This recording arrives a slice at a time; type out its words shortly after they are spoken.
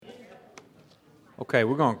Okay,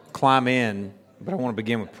 we're going to climb in, but I want to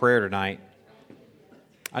begin with prayer tonight.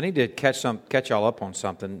 I need to catch y'all up on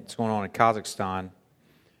something that's going on in Kazakhstan.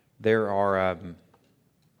 There are,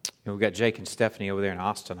 we've got Jake and Stephanie over there in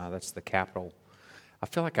Astana. That's the capital. I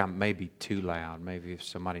feel like I may be too loud. Maybe if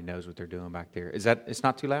somebody knows what they're doing back there. It's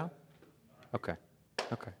not too loud? Okay,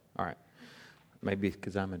 all right. Maybe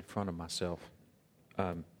because I'm in front of myself.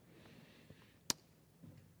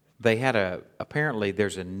 Apparently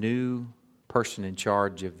there's a new person in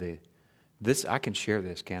charge of this. I can share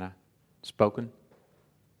this, can I? Spoken?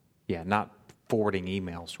 Yeah, not forwarding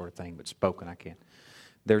emails sort of thing, but spoken I can.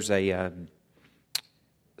 There's a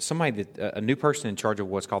new person in charge of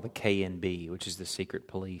what's called the KNB, which is the secret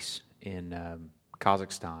police in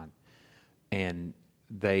Kazakhstan. And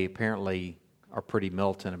they apparently are pretty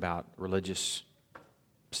militant about religious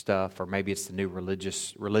stuff, or maybe it's the new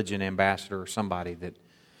religion ambassador or somebody that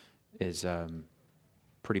is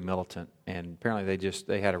pretty militant. And apparently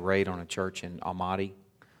they had a raid on a church in Almaty,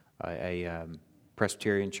 a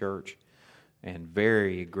Presbyterian church, and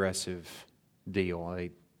very aggressive deal.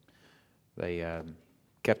 They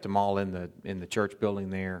kept them all in the church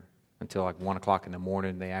building there until like 1 o'clock in the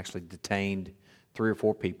morning. They actually detained 3 or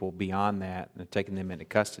 4 people beyond that and taken them into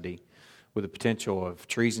custody with the potential of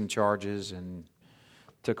treason charges, and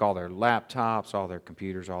took all their laptops, all their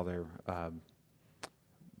computers, all their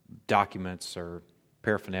documents or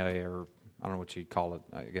paraphernalia, or I don't know what you'd call it.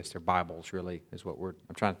 I guess their Bibles really is what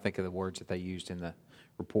I'm trying to think of the words that they used in the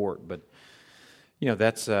report. But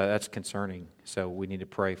that's concerning. So we need to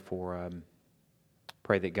pray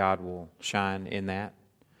that God will shine in that.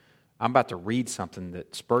 I'm about to read something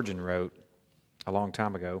that Spurgeon wrote a long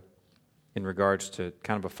time ago in regards to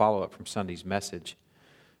kind of a follow-up from Sunday's message,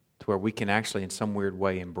 to where we can actually in some weird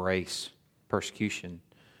way embrace persecution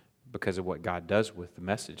because of what God does with the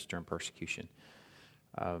message during persecution.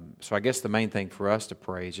 So I guess the main thing for us to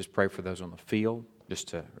pray is just pray for those on the field,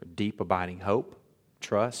 just a deep abiding hope,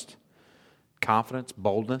 trust, confidence,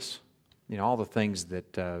 boldness, all the things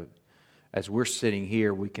that as we're sitting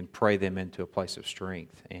here, we can pray them into a place of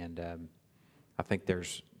strength. And I think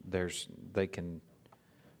they can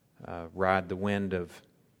ride the wind of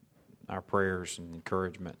our prayers and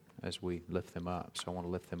encouragement as we lift them up. So I want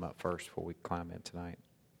to lift them up first before we climb in tonight.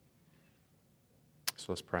 So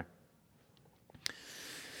let's pray.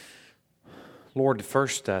 Lord,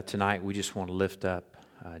 first tonight we just want to lift up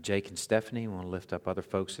Jake and Stephanie. We want to lift up other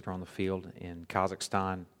folks that are on the field in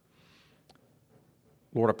Kazakhstan.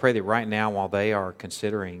 Lord, I pray that right now, while they are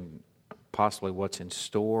considering possibly what's in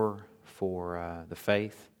store for the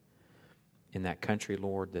faith in that country,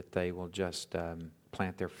 Lord, that they will just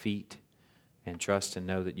plant their feet and trust and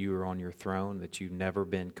know that you are on your throne, that you've never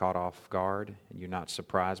been caught off guard, and you're not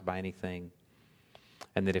surprised by anything,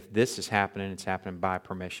 and that if this is happening, it's happening by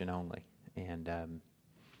permission only. And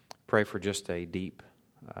pray for just a deep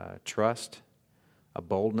trust, a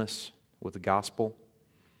boldness with the gospel.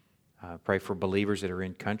 Pray for believers that are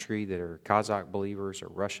in country, that are Kazakh believers or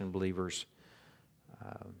Russian believers,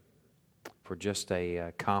 for just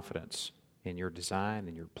a confidence in your design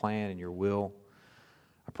and your plan and your will.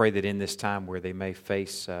 I pray that in this time where they may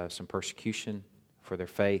face some persecution for their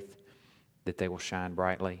faith, that they will shine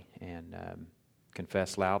brightly and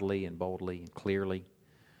confess loudly and boldly and clearly,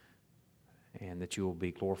 and that you will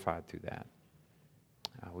be glorified through that.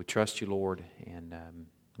 We trust you, Lord, and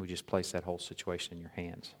we just place that whole situation in your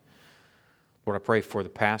hands. Lord, I pray for the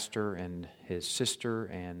pastor and his sister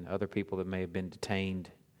and other people that may have been detained,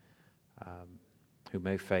 who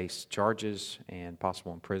may face charges and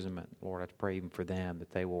possible imprisonment. Lord, I pray even for them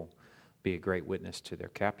that they will be a great witness to their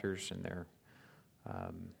captors and their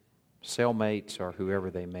cellmates or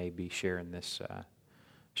whoever they may be sharing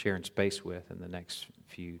space with in the next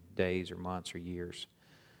few days or months or years.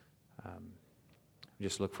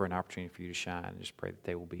 Just look for an opportunity for you to shine, and just pray that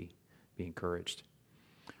they will be encouraged.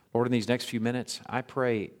 Lord, in these next few minutes, I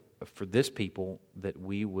pray for this people that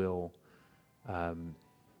we will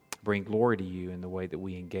bring glory to you in the way that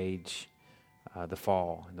we engage the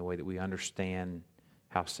fall, in the way that we understand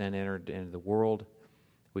how sin entered into the world.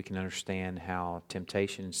 We can understand how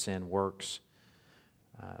temptation and sin works,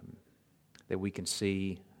 that we can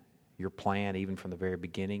see your plan even from the very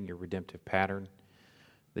beginning, your redemptive pattern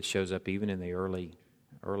that shows up even in the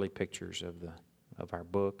early pictures of our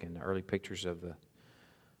book and the early pictures of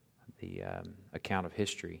the account of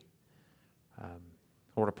history.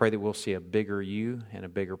 Lord, I pray that we'll see a bigger you and a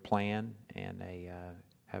bigger plan, and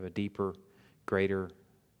have a deeper, greater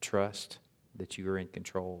trust that you are in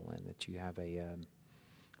control, and that you have a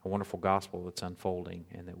wonderful gospel that's unfolding,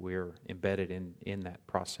 and that we're embedded in that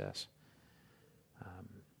process.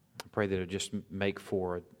 I pray that it'll just make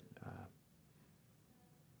for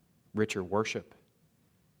richer worship,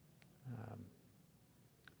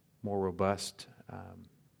 more robust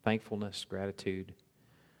thankfulness, gratitude,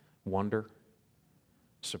 wonder,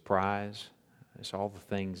 surprise. It's all the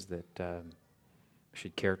things that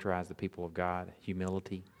should characterize the people of God,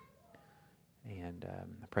 humility. And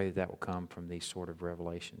I pray that will come from these sort of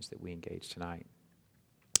revelations that we engage tonight.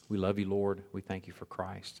 We love you, Lord. We thank you for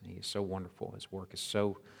Christ. He is so wonderful. His work is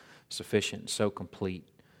so sufficient and so complete.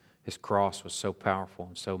 His cross was so powerful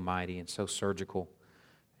and so mighty and so surgical.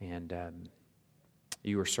 And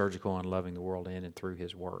you were surgical in loving the world in and through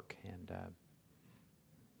His work. And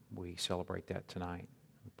we celebrate that tonight.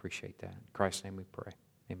 We appreciate that. In Christ's name we pray.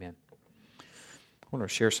 Amen. I want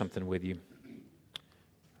to share something with you.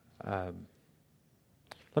 Let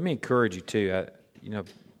me encourage you too.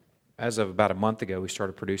 As of about a month ago, we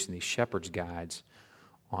started producing these shepherd's guides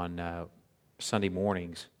on Sunday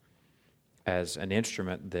mornings as an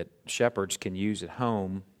instrument that shepherds can use at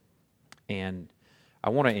home. And I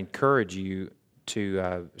want to encourage you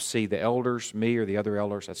to see the elders, me or the other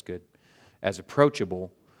elders, that's good, as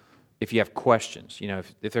approachable if you have questions.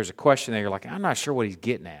 If there's a question there, you're like, I'm not sure what he's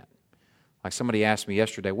getting at. Like somebody asked me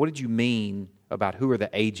yesterday, what did you mean about who are the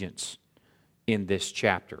agents in this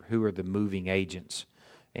chapter? Who are the moving agents?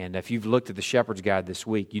 And if you've looked at the Shepherd's Guide this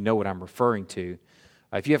week, you know what I'm referring to.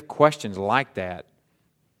 If you have questions like that,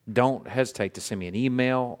 don't hesitate to send me an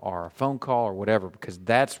email or a phone call or whatever, because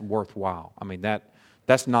that's worthwhile. I mean,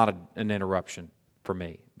 that's not an interruption for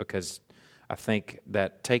me, because I think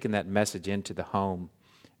that taking that message into the home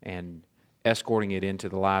and escorting it into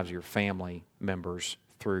the lives of your family members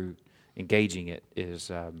through engaging it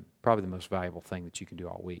is probably the most valuable thing that you can do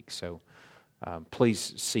all week. So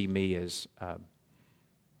please see me as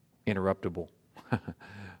interruptible,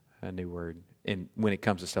 a new word, when it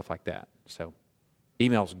comes to stuff like that. So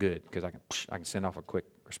email's good because I can send off a quick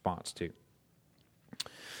response too.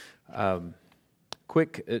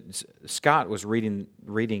 Scott was reading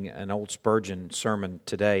an old Spurgeon sermon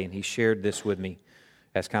today, and he shared this with me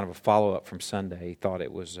as kind of a follow-up from Sunday. He thought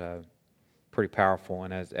it was pretty powerful,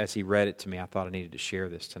 and as he read it to me, I thought I needed to share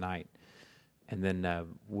this tonight. And then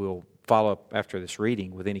we'll follow up after this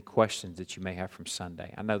reading with any questions that you may have from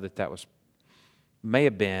Sunday. I know that may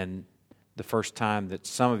have been the first time that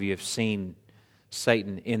some of you have seen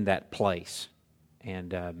Satan in that place.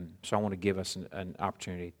 And so I want to give us an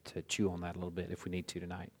opportunity to chew on that a little bit if we need to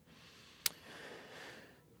tonight.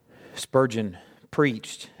 Spurgeon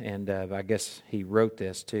preached, and I guess he wrote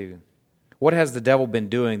this too. What has the devil been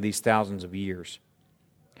doing these thousands of years?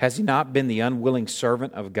 Has he not been the unwilling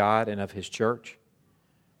servant of God and of His church?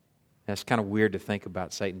 That's kind of weird to think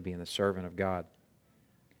about Satan being the servant of God.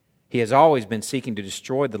 He has always been seeking to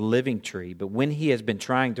destroy the living tree, but when he has been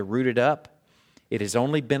trying to root it up, it has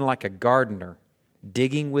only been like a gardener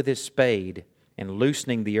digging with his spade and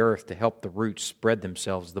loosening the earth to help the roots spread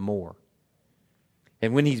themselves the more.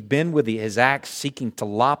 And when he's been with his axe seeking to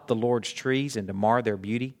lop the Lord's trees and to mar their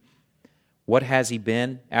beauty, what has he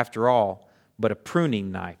been, after all, but a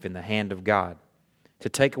pruning knife in the hand of God, to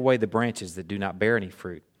take away the branches that do not bear any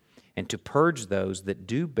fruit, and to purge those that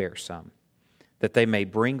do bear some, that they may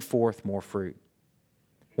bring forth more fruit.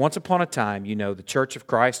 Once upon a time, the Church of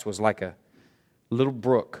Christ was like a little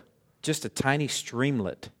brook, just a tiny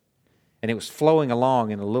streamlet, and it was flowing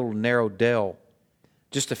along in a little narrow dell.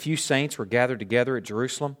 Just a few saints were gathered together at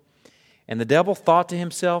Jerusalem, and the devil thought to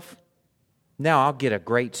himself, now I'll get a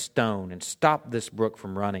great stone and stop this brook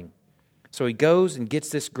from running. So he goes and gets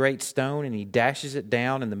this great stone, and he dashes it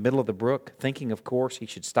down in the middle of the brook, thinking, of course, he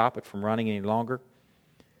should stop it from running any longer.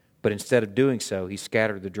 But instead of doing so, he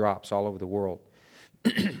scattered the drops all over the world.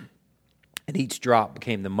 And each drop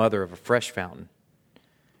became the mother of a fresh fountain.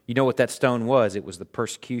 You know what that stone was? It was the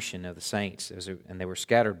persecution of the saints, and they were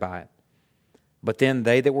scattered by it. But then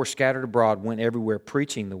they that were scattered abroad went everywhere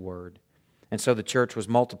preaching the word. And so the church was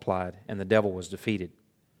multiplied, and the devil was defeated.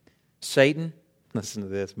 Satan, listen to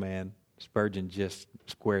this, man. Spurgeon just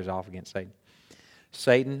squares off against Satan.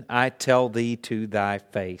 Satan, I tell thee to thy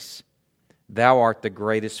face, thou art the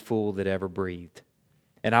greatest fool that ever breathed.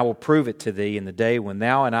 And I will prove it to thee in the day when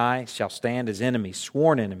thou and I shall stand as enemies,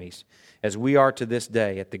 sworn enemies, as we are to this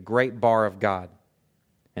day, at the great bar of God.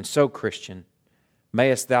 And so, Christian,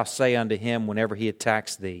 mayest thou say unto him whenever he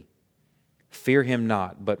attacks thee, fear him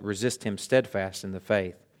not, but resist him steadfast in the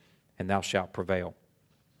faith, and thou shalt prevail.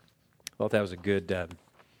 I thought that was a good,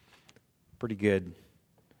 pretty good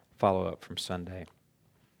follow-up from Sunday.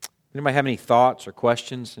 Anybody have any thoughts or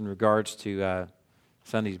questions in regards to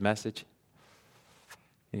Sunday's message?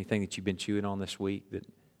 Anything that you've been chewing on this week that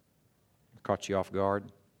caught you off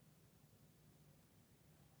guard?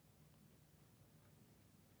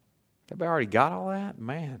 Everybody already got all that?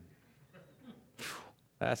 Man,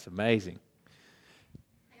 That's amazing.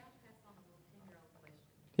 May I pass on a little 10-year-old question?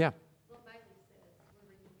 Yeah. Little Bailey says,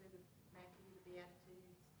 we're reading through Matthew, the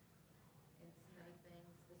Beatitudes, and some other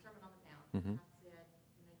things, the Sermon on the Mount. Mm-hmm. I said,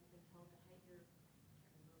 you've been told to hate your,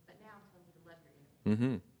 but now I'm telling you to love your enemy.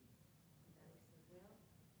 Mm-hmm. And Bailey said, well,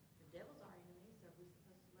 the devil's our enemy, so are we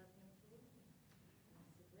supposed to love him too? And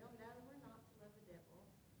I said, well, no, we're not to love the devil.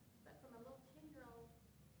 But from a little 10-year-old,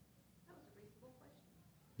 that was a reasonable question.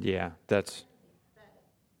 Yeah, that's... But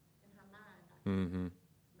in her mind, I Mm-hmm.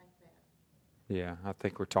 make that. Yeah, I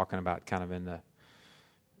think we're talking about kind of in the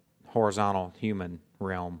horizontal human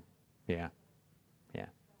realm. Yeah. Yeah.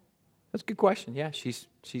 That's a good question. Yeah, she's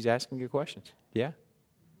asking good questions. Yeah.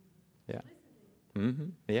 Yeah. Mm-hmm.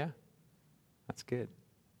 Yeah. That's good.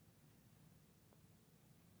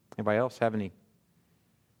 Anybody else have any?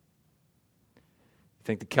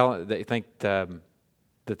 You think that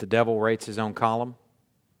the devil rates his own column?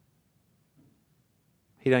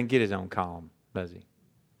 He doesn't get his own column, does he?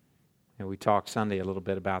 And we talked Sunday a little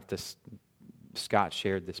bit about this. Scott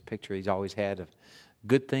shared this picture he's always had of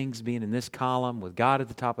good things being in this column with God at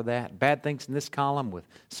the top of that, bad things in this column with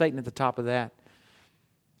Satan at the top of that.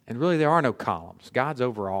 And really there are no columns. God's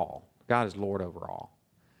over all. God is Lord over all.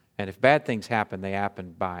 And if bad things happen, they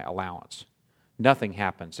happen by allowance. Nothing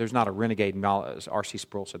happens. There's not a renegade, as R.C.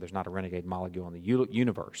 Sproul said, there's not a renegade molecule in the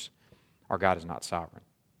universe. Our God is not sovereign.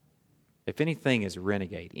 If anything is a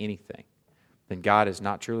renegade, anything, then God is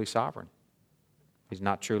not truly sovereign. He's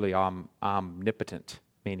not truly omnipotent,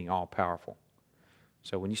 meaning all-powerful.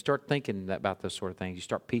 So when you start thinking about those sort of things, you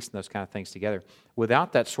start piecing those kind of things together.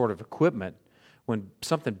 Without that sort of equipment, when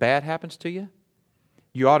something bad happens to you,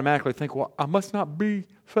 you automatically think, well, I must not be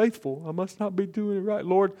faithful. I must not be doing it right.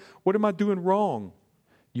 Lord, what am I doing wrong?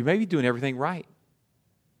 You may be doing everything right.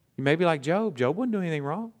 You may be like Job. Job wouldn't do anything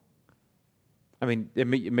wrong. I mean,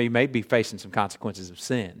 you may be facing some consequences of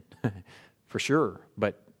sin, for sure,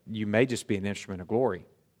 but you may just be an instrument of glory.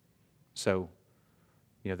 So,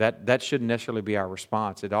 that shouldn't necessarily be our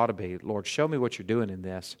response. It ought to be, Lord, show me what you're doing in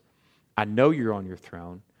this. I know you're on your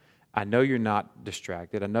throne. I know you're not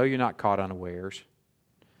distracted. I know you're not caught unawares.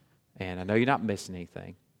 And I know you're not missing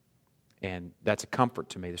anything. And that's a comfort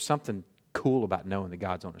to me. There's something cool about knowing that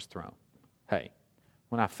God's on his throne. Hey,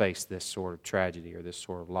 when I face this sort of tragedy or this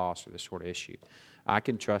sort of loss or this sort of issue, I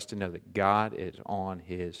can trust and know that God is on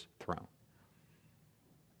his throne.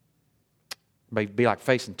 It may be like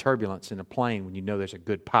facing turbulence in a plane when you know there's a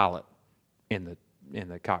good pilot in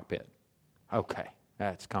the cockpit. Okay,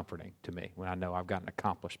 that's comforting to me when I know I've got an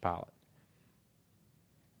accomplished pilot.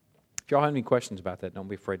 If y'all have any questions about that, don't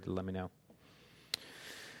be afraid to let me know.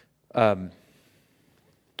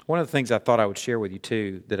 One of the things I thought I would share with you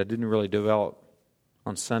too that I didn't really develop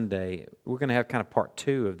on Sunday, we're going to have kind of part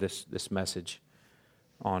 2 of this message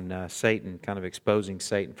on Satan, kind of exposing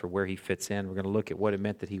Satan for where he fits in. We're going to look at what it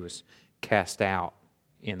meant that he was cast out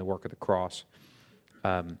in the work of the cross.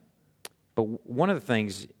 But one of the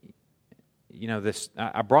things,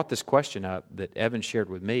 I brought this question up that Evan shared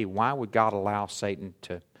with me. Why would God allow Satan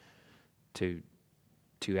to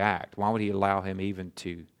act? Why would he allow him even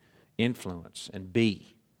to influence and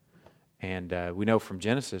be? And we know from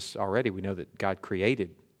Genesis already, we know that God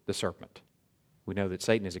created the serpent. We know that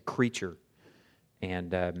Satan is a creature.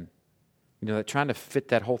 And, that trying to fit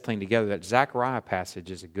that whole thing together, that Zechariah passage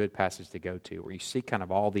is a good passage to go to, where you see kind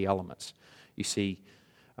of all the elements. You see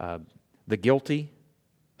the guilty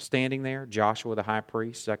standing there, Joshua the high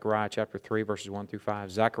priest, Zechariah chapter 3, verses 1 through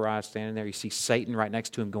 5. Zechariah standing there. You see Satan right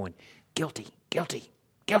next to him going, guilty, guilty,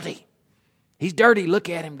 guilty. He's dirty. Look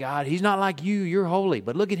at him, God. He's not like you. You're holy.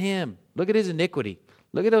 But look at him. Look at his iniquity.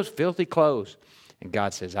 Look at those filthy clothes. And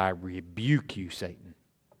God says, I rebuke you, Satan.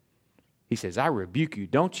 He says, I rebuke you.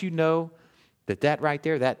 Don't you know that right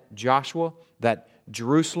there, that Joshua, that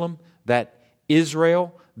Jerusalem, that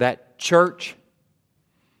Israel, that church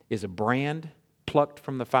is a brand plucked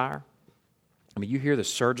from the fire? I mean, you hear the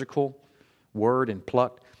surgical word in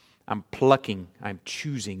plucked. I'm plucking, I'm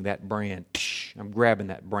choosing that brand. I'm grabbing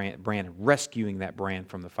that brand and rescuing that brand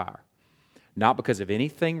from the fire. Not because of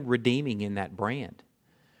anything redeeming in that brand.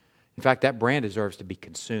 In fact, that brand deserves to be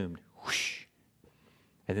consumed. Whoosh.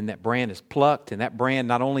 And then that brand is plucked, and that brand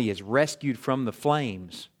not only is rescued from the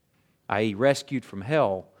flames, i.e. rescued from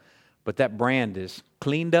hell, but that brand is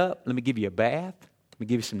cleaned up. Let me give you a bath. Let me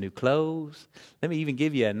give you some new clothes. Let me even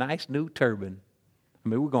give you a nice new turban. I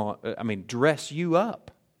mean, we're going to, dress you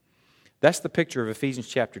up. That's the picture of Ephesians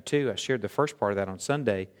chapter 2. I shared the first part of that on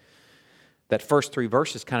Sunday. That first 3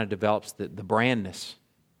 verses kind of develops the brandness,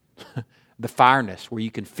 the fireness, where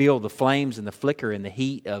you can feel the flames and the flicker and the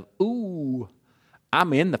heat of, ooh,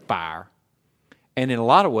 I'm in the fire. And in a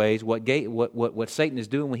lot of ways, what Satan is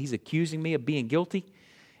doing when he's accusing me of being guilty,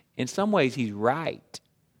 in some ways he's right.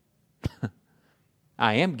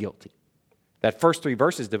 I am guilty. That first 3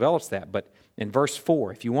 verses develops that. But in verse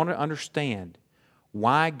 4, if you want to understand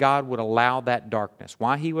why God would allow that darkness,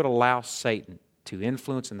 why he would allow Satan to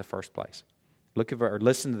influence in the first place, look at or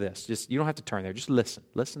listen to this. You don't have to turn there. Just listen.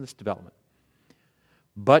 Listen to this development.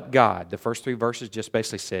 But God, the first 3 verses just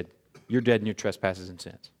basically said, you're dead in your trespasses and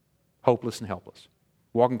sins. Hopeless and helpless.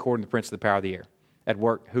 Walking according to the prince of the power of the air.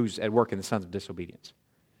 Who's at work in the sons of disobedience.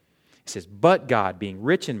 He says, but God, being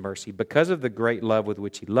rich in mercy, because of the great love with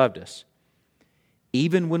which he loved us,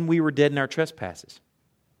 even when we were dead in our trespasses,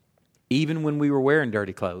 even when we were wearing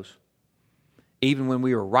dirty clothes, even when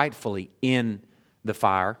we were rightfully in the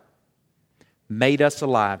fire, made us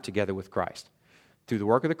alive together with Christ. Through the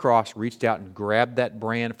work of the cross, reached out and grabbed that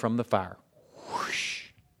brand from the fire. Whoosh.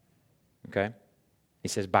 Okay? He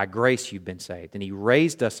says, by grace you've been saved. And he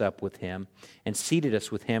raised us up with him and seated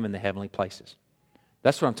us with him in the heavenly places.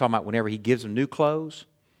 That's what I'm talking about whenever he gives them new clothes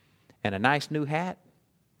and a nice new hat.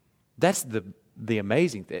 That's the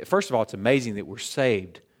amazing thing. First of all, it's amazing that we're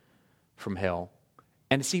saved from hell.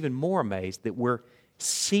 And it's even more amazed that we're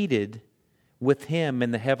seated with him in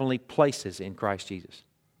the heavenly places in Christ Jesus.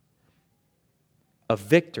 A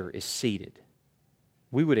victor is seated.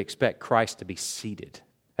 We would expect Christ to be seated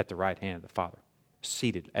at the right hand of the Father.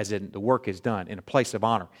 Seated, as in the work is done, in a place of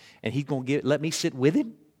honor. And he's going to let me sit with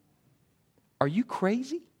him? Are you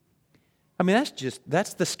crazy? I mean,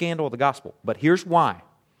 that's the scandal of the gospel. But here's why.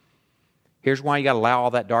 Here's why you got to allow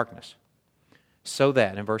all that darkness. So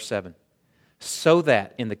that, in verse 7, so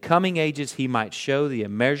that in the coming ages he might show the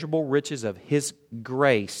immeasurable riches of his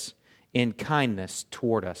grace in kindness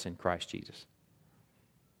toward us in Christ Jesus.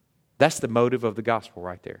 That's the motive of the gospel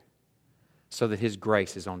right there. So that his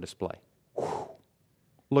grace is on display. Whew.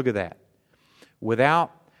 Look at that.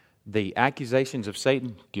 Without the accusations of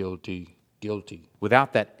Satan, guilty, guilty.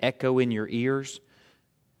 Without that echo in your ears,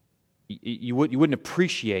 you wouldn't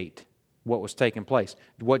appreciate what was taking place.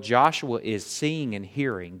 What Joshua is seeing and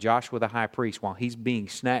hearing, Joshua the high priest, while he's being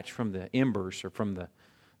snatched from the embers or from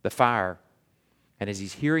the fire, and as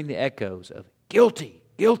he's hearing the echoes of guilty,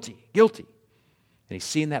 guilty, guilty, and he's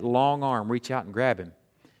seeing that long arm reach out and grab him,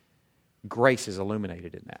 grace is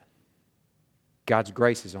illuminated in that. God's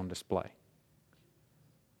grace is on display.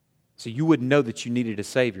 So you wouldn't know that you needed a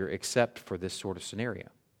Savior except for this sort of scenario.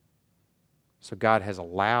 So God has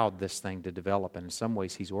allowed this thing to develop, and in some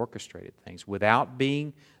ways he's orchestrated things. Without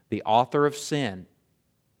being the author of sin,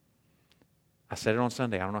 I said it on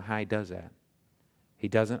Sunday, I don't know how he does that. He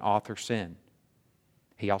doesn't author sin.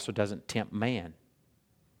 He also doesn't tempt man.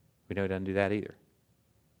 We know he doesn't do that either.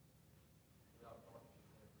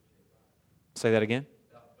 Say that again?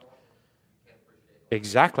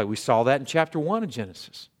 Exactly. We saw that in chapter 1 of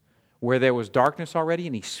Genesis, where there was darkness already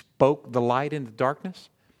and he spoke the light into darkness.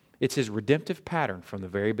 It's his redemptive pattern from the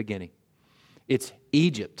very beginning. It's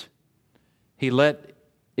Egypt. He let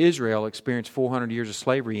Israel experience 400 years of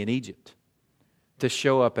slavery in Egypt to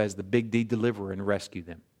show up as the big D deliverer and rescue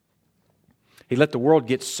them. He let the world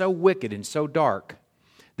get so wicked and so dark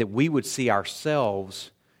that we would see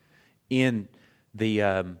ourselves in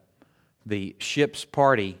the ship's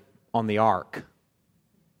party on the ark,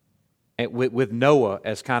 with Noah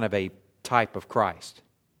as kind of a type of Christ,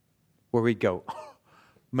 where we'd go,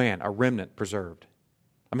 man, a remnant preserved.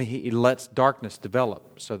 I mean, he lets darkness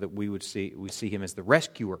develop so that we see him as the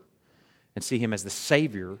rescuer and see him as the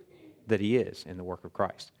Savior that he is in the work of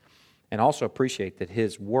Christ. And also appreciate that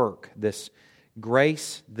his work, this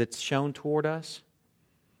grace that's shown toward us,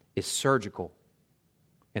 is surgical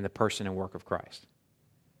in the person and work of Christ.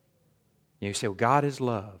 You say, well, God is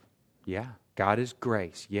love. Yeah. God is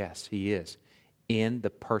grace. Yes, he is. In the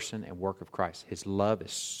person and work of Christ. His love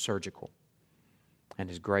is surgical. And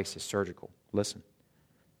his grace is surgical. Listen.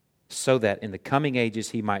 So that in the coming ages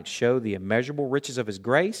he might show the immeasurable riches of his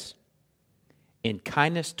grace in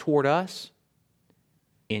kindness toward us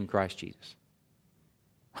in Christ Jesus.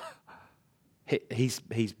 He's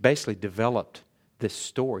basically developed this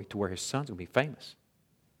story to where his son's going to be famous.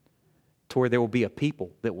 To where there will be a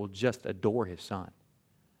people that will just adore his son.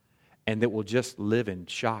 And that will just live in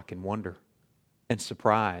shock and wonder and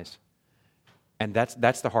surprise. And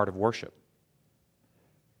that's the heart of worship.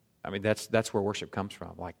 I mean, that's where worship comes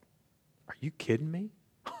from. Like, are you kidding me?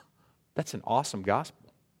 That's an awesome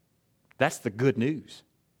gospel. That's the good news.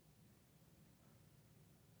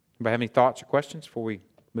 Anybody have any thoughts or questions before we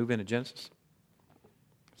move into Genesis?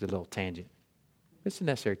 It's a little tangent. It's a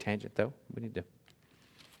necessary tangent, though. We need to.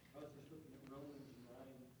 I was just looking at Romans 9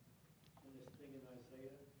 and this thing in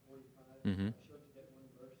Isaiah 45. Mm-hmm. I showed you that one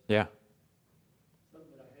verse. Yeah.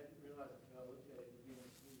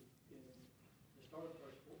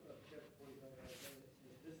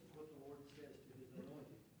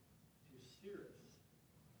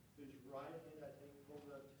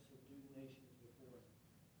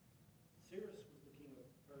 Cyrus was the king of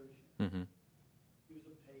Persia. Mm-hmm. He was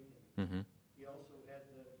a pagan. Mm-hmm. He also had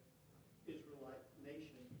the Israelite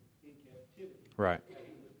nation in captivity. Right. After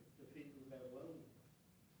he was defeated with Babylonians.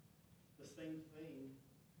 The same thing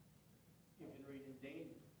you can read in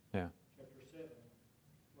Daniel. Yeah. Chapter 7,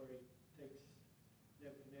 where he takes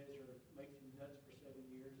Nebuchadnezzar, makes him nuts for 7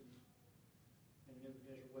 years, and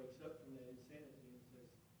Nebuchadnezzar wakes up from that insanity and says,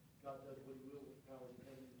 God does what he will with the powers of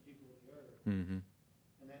heaven and the people of the earth. Mm-hmm.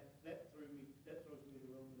 And that throws me to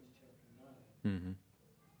Romans chapter 9. Mm-hmm.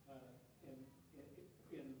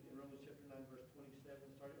 In Romans chapter 9, verse 27,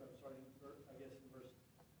 starting I guess in verse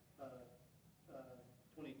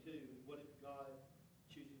 22, what if God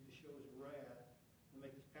chooses to show his wrath and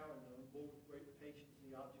make his power known, bore with great patience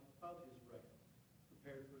the object of his wrath,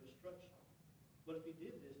 prepared for destruction? What if he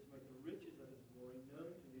did this to make the riches of his glory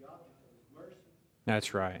known to the object of his mercy?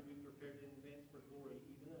 That's right. We prepared in advance for glory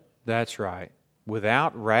even us. That's right.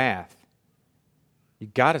 Without wrath,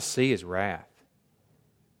 you've got to see his wrath.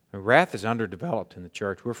 And wrath is underdeveloped in the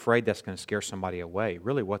church. We're afraid that's going to scare somebody away.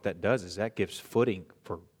 Really what that does is that gives footing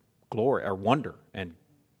for glory or wonder and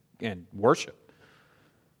worship.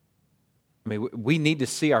 I mean, we need to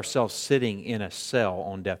see ourselves sitting in a cell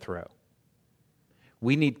on death row.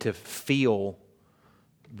 We need to feel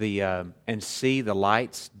and see the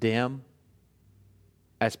lights dim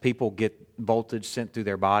as people get voltage sent through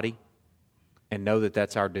their body and know that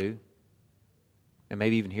that's our due. And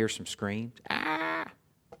maybe even hear some screams. Ah!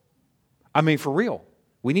 I mean, for real.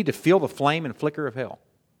 We need to feel the flame and flicker of hell.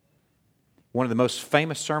 One of the most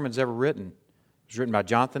famous sermons ever written was written by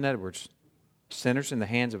Jonathan Edwards, Sinners in the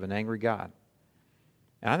Hands of an Angry God.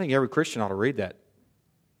 And I think every Christian ought to read that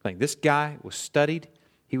thing. This guy was studied.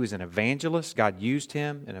 He was an evangelist. God used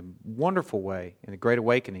him in a wonderful way in the Great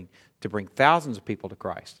Awakening to bring thousands of people to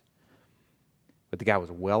Christ. But the guy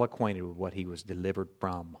was well acquainted with what he was delivered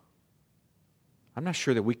from. I'm not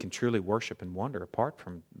sure that we can truly worship and wonder apart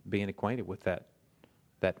from being acquainted with that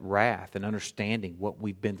wrath and understanding what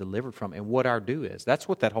we've been delivered from and what our due is. That's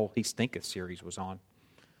what that whole He Stinketh series was on,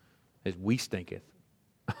 is we stinketh.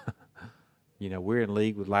 We're in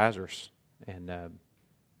league with Lazarus, and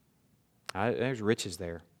there's riches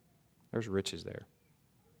there. There's riches there.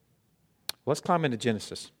 Let's climb into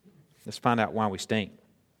Genesis. Let's find out why we stink.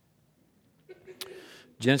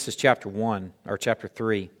 Genesis chapter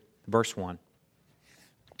 3, verse 1.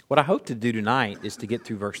 What I hope to do tonight is to get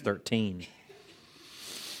through verse 13.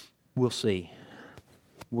 We'll see.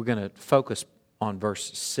 We're going to focus on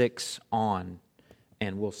verse 6 on,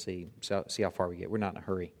 and we'll see. So see how far we get. We're not in a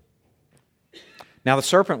hurry. Now the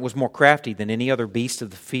serpent was more crafty than any other beast of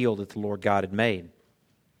the field that the Lord God had made.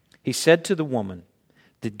 He said to the woman,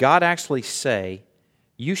 "Did God actually say,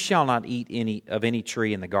 'You shall not eat any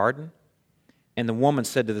tree in the garden'?" And the woman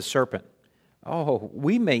said to the serpent, "Oh,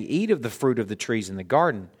 we may eat of the fruit of the trees in the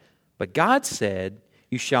garden, but God said,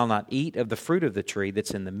 'You shall not eat of the fruit of the tree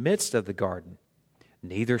that's in the midst of the garden.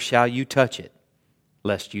 Neither shall you touch it,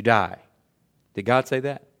 lest you die.'" Did God say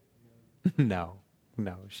that? No.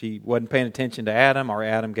 She wasn't paying attention to Adam, or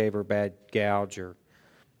Adam gave her a bad gouge, or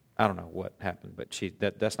I don't know what happened, but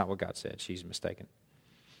that's not what God said. She's mistaken.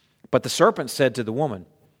 But the serpent said to the woman,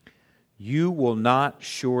 "You will not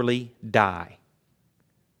surely die."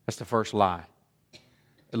 That's the first lie,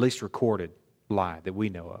 at least recorded lie that we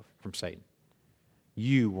know of from Satan.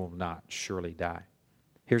 You will not surely die.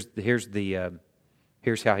 Here's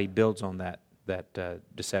how he builds on that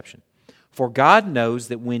deception. "For God knows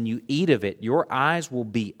that when you eat of it, your eyes will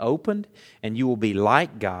be opened, and you will be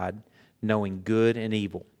like God, knowing good and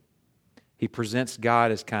evil." He presents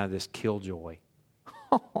God as kind of this killjoy.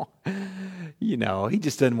 He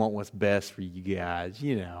just doesn't want what's best for you guys.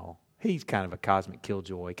 He's kind of a cosmic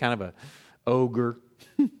killjoy, kind of a ogre,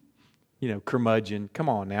 curmudgeon. Come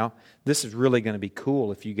on now. This is really going to be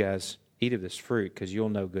cool if you guys eat of this fruit, because you'll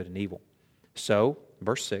know good and evil. So,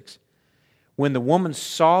 verse 6, "When the woman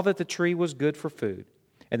saw that the tree was good for food,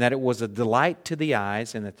 and that it was a delight to the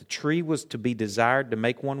eyes, and that the tree was to be desired to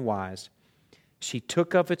make one wise, she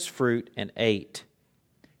took of its fruit and ate.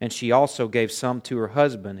 And she also gave some to her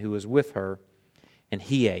husband who was with her, and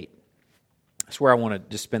he ate." That's where I want to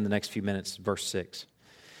just spend the next few minutes, verse 6.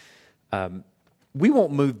 We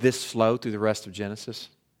won't move this slow through the rest of Genesis.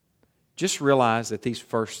 Just realize that these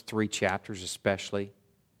first 3 chapters especially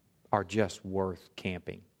are just worth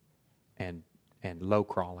camping and low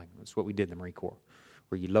crawling. That's what we did in the Marine Corps,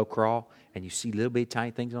 where you low crawl and you see little bitty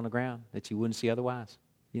tiny things on the ground that you wouldn't see otherwise.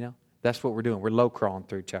 That's what we're doing. We're low crawling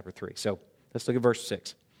through chapter 3. So let's look at verse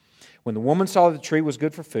 6. "When the woman saw that the tree was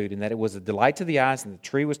good for food, and that it was a delight to the eyes, and the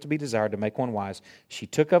tree was to be desired to make one wise, she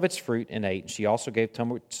took of its fruit and ate. And she also gave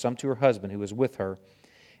some to her husband who was with her,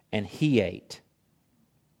 and he ate.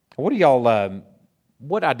 What do y'all?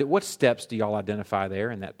 What steps do y'all identify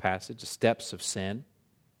there in that passage? The steps of sin.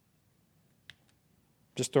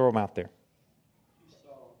 Just throw them out there.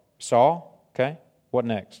 Saw. Okay. What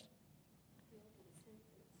next?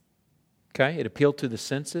 Okay. It appealed to the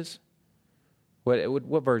senses.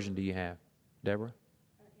 What version do you have, Deborah?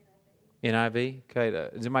 NIV. Okay.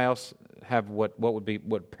 Does anybody else have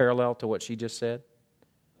what parallel to what she just said?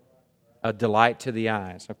 A delight to the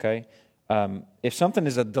eyes. Okay. If something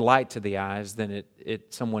is a delight to the eyes, then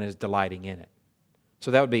someone is delighting in it.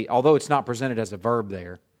 So that would be, although it's not presented as a verb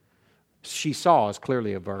there, she saw is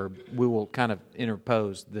clearly a verb. We will kind of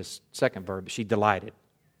interpose this second verb. She delighted.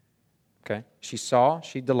 Okay? She saw,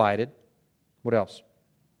 she delighted. What else?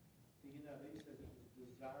 The NIV says it was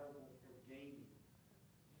desirable for gaining.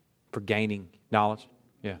 For gaining knowledge?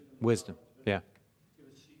 Yeah. Wisdom. Yeah.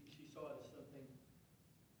 She saw it as something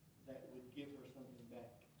that would give her something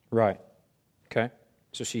back. Right. Okay.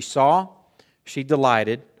 So she saw, she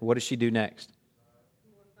delighted. What does she do next?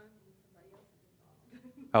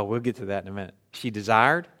 Oh, we'll get to that in a minute. She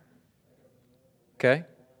desired. Okay.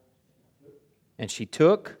 And she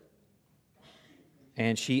took.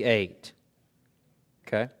 And she ate.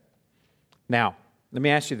 Okay. Now, let me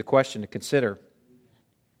ask you the question to consider.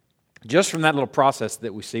 Just from that little process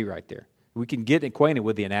that we see right there, we can get acquainted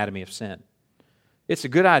with the anatomy of sin. It's a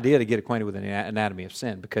good idea to get acquainted with the anatomy of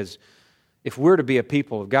sin, because if we're to be a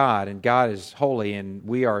people of God and God is holy and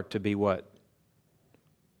we are to be what?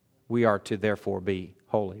 We are to therefore be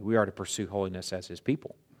holy. We are to pursue holiness as His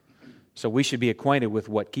people. So we should be acquainted with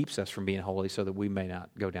what keeps us from being holy so that we may not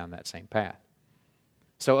go down that same path.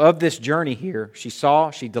 So of this journey here, she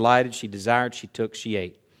saw, she delighted, she desired, she took, she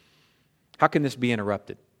ate. How can this be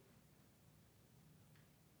interrupted?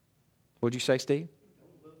 What'd you say, Steve?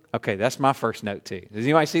 Okay, that's my first note too. Does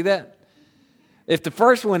anybody see that? If the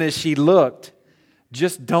first one is she looked,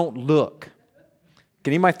 just don't look.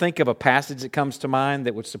 Can anybody think of a passage that comes to mind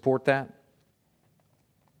that would support that?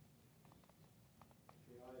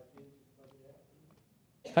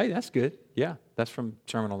 Hey, that's good. Yeah, that's from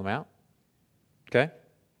Sermon on the Mount. Okay.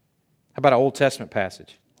 How about an Old Testament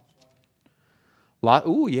passage? Lot.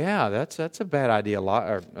 Ooh, yeah, that's a bad idea. Lot,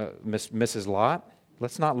 or Mrs. Lot.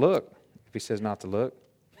 Let's not look. If he says not to look.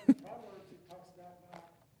 Proverbs, it talks about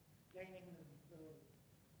gaining don't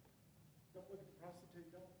look at the prostitute,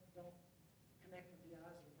 don't connect with the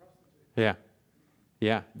eyes of the prostitute.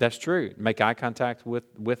 Yeah, that's true. Make eye contact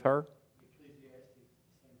with her.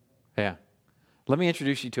 Yeah. Let me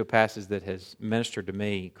introduce you to a passage that has ministered to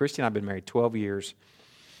me. Christy and I have been married 12 years,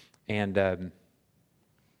 and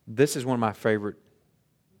this is one of my favorite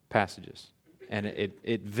passages, and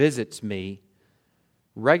it visits me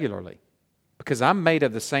regularly because I'm made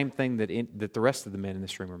of the same thing that the rest of the men in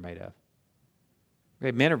this room are made of.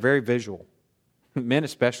 Okay, men are very visual, men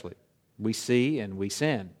especially. We see and we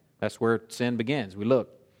sin. That's where sin begins. We look.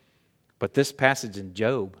 But this passage in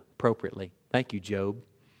Job, appropriately, thank you, Job,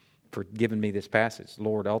 for giving me this passage,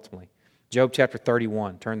 Lord, ultimately. Job chapter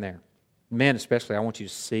 31, turn there. Men especially, I want you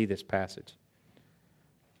to see this passage.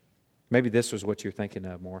 Maybe this was what you're thinking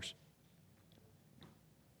of, Morris.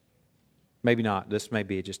 Maybe not. This may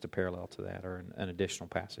be just a parallel to that or an additional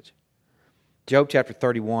passage. Job chapter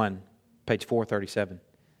 31, page 437,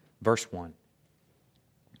 verse 1.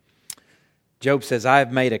 Job says, I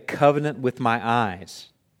have made a covenant with my eyes.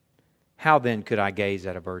 How then could I gaze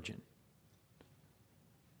at a virgin?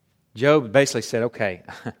 Job basically said, okay,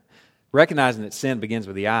 recognizing that sin begins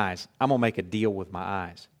with the eyes, I'm going to make a deal with my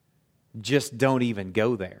eyes. Just don't even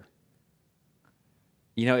go there.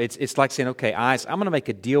 You know, it's like saying, okay, eyes, I'm going to make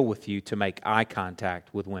a deal with you to make eye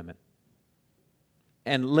contact with women.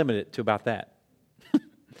 And limit it to about that.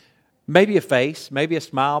 Maybe a face, maybe a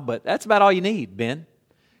smile, but that's about all you need, Ben.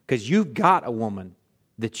 Because you've got a woman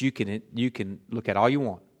that you can look at all you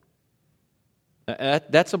want.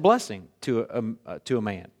 That's a blessing to a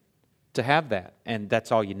man, to have that. And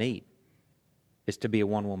that's all you need, is to be a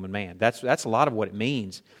one-woman man. That's a lot of what it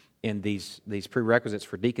means in these prerequisites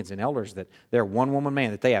for deacons and elders, that they're one-woman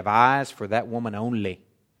man, that they have eyes for that woman only.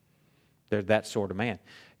 They're that sort of man.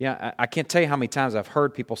 Yeah, I can't tell you how many times I've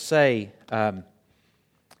heard people say,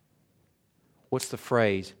 what's the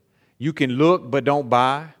phrase? You can look but don't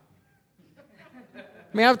buy.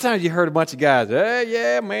 I mean, how many times you heard a bunch of guys, hey,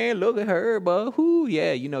 yeah, man, look at her, but whoo,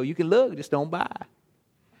 yeah, you know, you can look, just don't buy.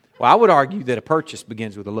 Well, I would argue that a purchase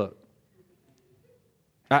begins with a look.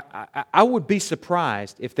 I would be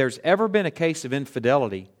surprised if there's ever been a case of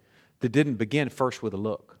infidelity that didn't begin first with a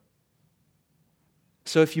look.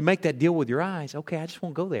 So if you make that deal with your eyes, okay, I just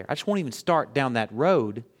won't go there. I just won't even start down that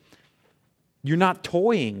road. You're not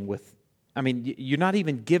toying with I mean, you're not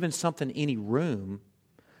even giving something any room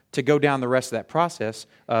to go down the rest of that process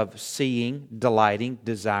of seeing, delighting,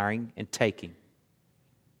 desiring, and taking.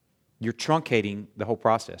 You're truncating the whole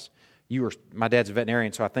process. My dad's a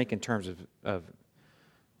veterinarian, so I think in terms of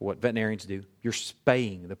what veterinarians do, you're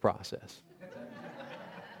spaying the process.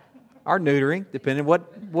 Or neutering, depending on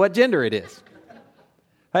what gender it is.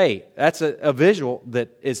 Hey, that's a visual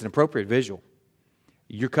that is an appropriate visual.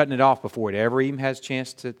 You're cutting it off before it ever even has a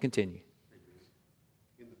chance to continue.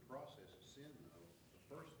 In the process of sin, though, the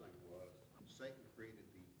first thing was Satan created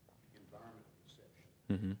the environment of deception.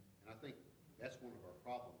 Mm-hmm. And I think that's one of our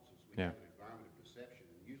problems is we Yeah. have an environment of deception.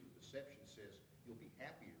 And usually deception says you'll be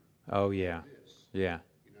happier Oh, yeah. with this. Yeah.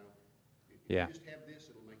 You know, if Yeah. you just have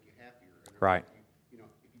this, it'll make you happier. And Right. If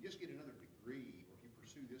if you just get another degree or if you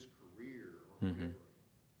pursue this career or Mhm. whatever,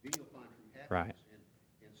 then you'll find true happiness. Right.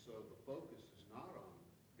 And so the focus is not on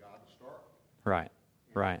God to start with. Right.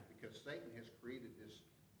 And Right. Because Satan has created this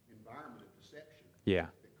environment of deception Yeah.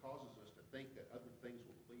 that causes us to think that other things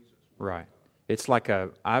will please us. Right. It's like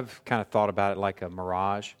I've kind of thought about it like a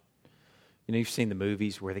mirage. You know, you've seen the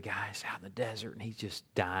movies where the guy's out in the desert and he's just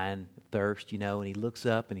dying of thirst, and he looks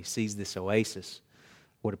up and he sees this oasis,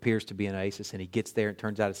 what appears to be an oasis, and he gets there and it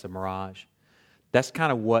turns out it's a mirage. That's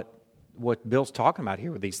kind of what Bill's talking about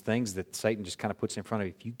here with these things that Satan just kind of puts in front of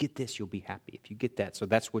you. If you get this, you'll be happy. If you get that. So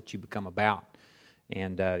that's what you become about.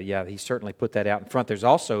 And, he certainly put that out in front. There's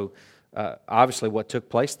also, obviously, what took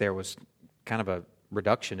place there was kind of a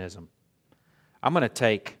reductionism. I'm going to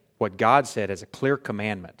take what God said as a clear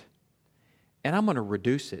commandment, and I'm going to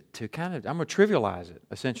reduce it to I'm going to trivialize it,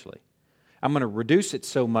 essentially. I'm going to reduce it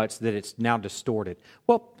so much that it's now distorted.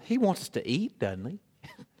 Well, He wants us to eat, doesn't He?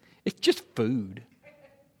 It's just food,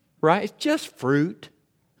 right? It's just fruit.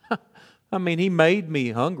 I mean, He made me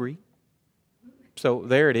hungry. So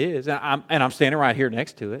there it is. And I'm standing right here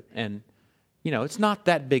next to it. And, it's not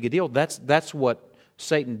that big a deal. That's what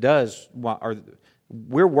Satan does.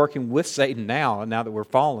 We're working with Satan now that we're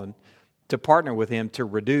fallen, to partner with him to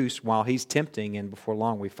reduce while he's tempting, and before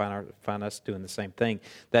long we find us doing the same thing.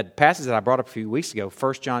 That passage that I brought up a few weeks ago,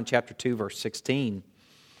 1 John chapter 2, verse 16,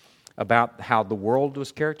 about how the world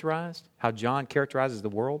was characterized, how John characterizes the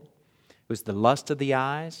world. It was the lust of the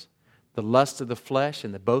eyes, the lust of the flesh,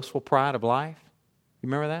 and the boastful pride of life. You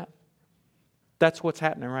remember that? That's what's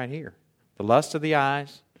happening right here. The lust of the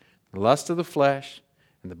eyes, the lust of the flesh,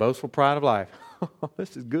 and the boastful pride of life.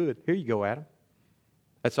 This is good. Here you go, Adam.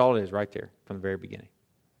 That's all it is right there from the very beginning.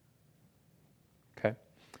 Okay?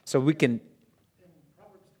 So we can... In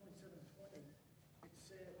Proverbs 27:20, it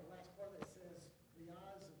said, the last part of it says, the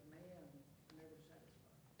eyes of man never satisfy.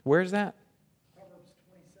 Where's that? Proverbs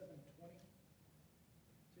 27:20.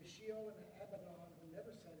 The Sheol and Abaddon will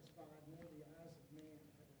never satisfy, nor the eyes of man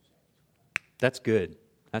ever satisfy. That's good.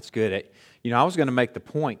 That's good. I was going to make the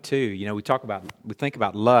point too. We think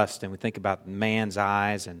about lust, and we think about man's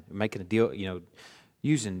eyes, and making a deal.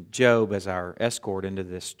 Using Job as our escort into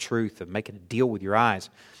this truth of making a deal with your eyes.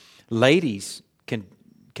 Ladies can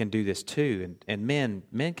do this too, and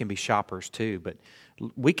men can be shoppers too. But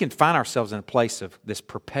we can find ourselves in a place of this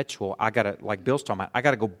perpetual. Like Bill's talking about, I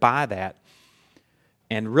got to go buy that.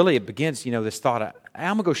 And really, it begins. This thought.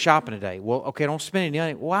 I'm gonna go shopping today. Well, okay, don't spend any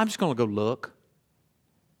money. Well, I'm just gonna go look.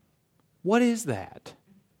 What is that?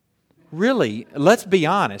 Really, let's be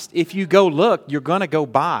honest. If you go look, you're going to go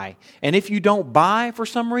buy. And if you don't buy for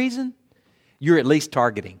some reason, you're at least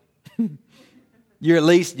targeting. You're at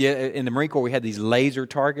least, in the Marine Corps, we had these laser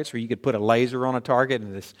targets where you could put a laser on a target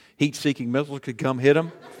and this heat-seeking missile could come hit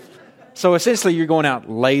them. So essentially, you're going out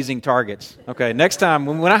lasing targets. Okay, next time,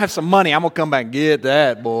 when I have some money, I'm going to come back and get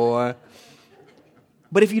that, boy.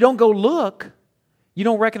 But if you don't go look, you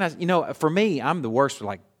don't recognize, for me, I'm the worst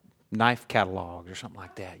for knife catalogs or something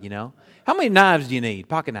like that, How many knives do you need?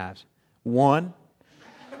 Pocket knives? One.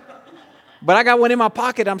 But I got one in my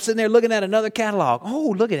pocket. I'm sitting there looking at another catalog.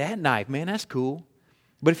 Oh, look at that knife, man. That's cool.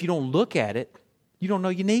 But if you don't look at it, you don't know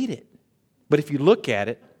you need it. But if you look at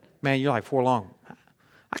it, man, you're like, for long,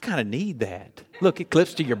 I kind of need that. Look, it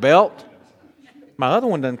clips to your belt. My other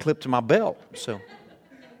one doesn't clip to my belt.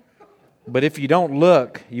 But if you don't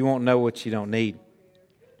look, you won't know what you don't need.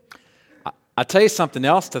 I'll tell you something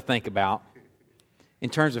else to think about in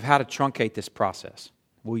terms of how to truncate this process.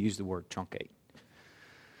 We'll use the word truncate.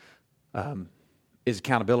 Is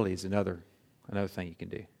accountability is another thing you can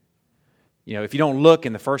do. If you don't look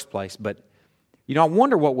in the first place, but, I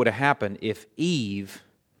wonder what would have happened if Eve,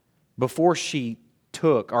 before she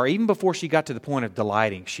took, or even before she got to the point of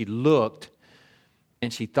delighting, she looked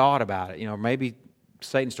and she thought about it. Maybe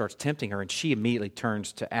Satan starts tempting her and she immediately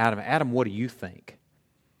turns to Adam. Adam, what do you think?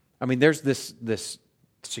 I mean, there's this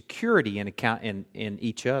security in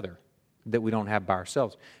each other that we don't have by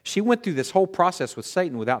ourselves. She went through this whole process with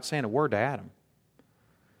Satan without saying a word to Adam.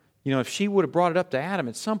 You know, if she would have brought it up to Adam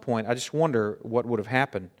at some point, I just wonder what would have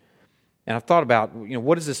happened. And I've thought about,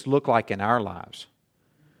 what does this look like in our lives?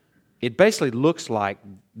 It basically looks like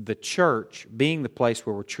the church being the place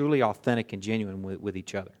where we're truly authentic and genuine with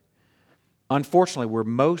each other. Unfortunately,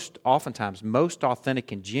 we're oftentimes most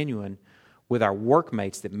authentic and genuine with our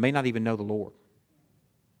workmates that may not even know the Lord.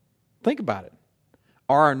 Think about it.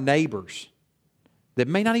 Are our neighbors that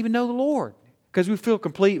may not even know the Lord. Because we feel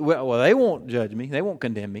well, they won't judge me, they won't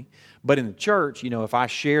condemn me. But in the church, if I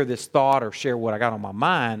share this thought or share what I got on my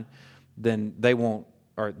mind, then they won't,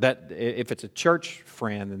 or that if it's a church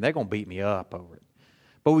friend, then they're going to beat me up over it.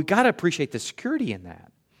 But we've got to appreciate the security in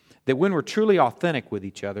that. That when we're truly authentic with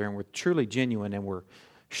each other and we're truly genuine and we're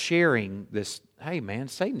sharing this, hey man,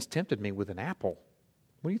 Satan's tempted me with an apple.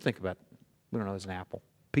 What do you think about it? We don't know it's an apple.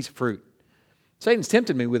 Piece of fruit. Satan's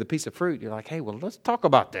tempted me with a piece of fruit. You're like, hey, well, let's talk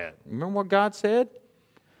about that. Remember what God said?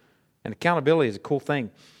 And accountability is a cool thing.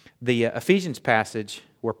 The Ephesians passage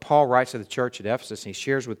where Paul writes to the church at Ephesus and he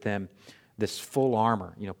shares with them this full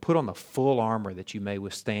armor. Put on the full armor that you may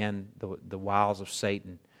withstand the wiles of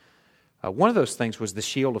Satan. One of those things was the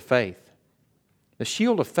shield of faith. The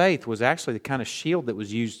shield of faith was actually the kind of shield that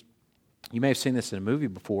was used. You may have seen this in a movie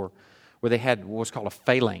before where they had what was called a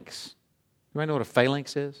phalanx. You might know what a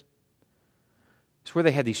phalanx is? It's where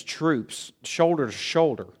they had these troops shoulder to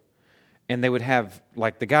shoulder. And they would have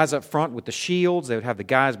like the guys up front with the shields. They would have the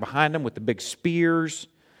guys behind them with the big spears.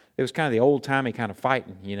 It was kind of the old-timey kind of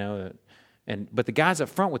fighting, But the guys up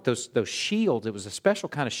front with those shields, it was a special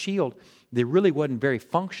kind of shield that really wasn't very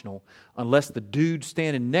functional unless the dude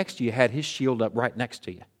standing next to you had his shield up right next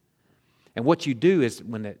to you. And what you do is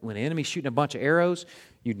when the enemy's shooting a bunch of arrows,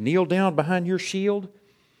 you'd kneel down behind your shield,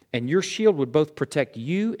 and your shield would both protect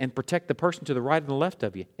you and protect the person to the right and the left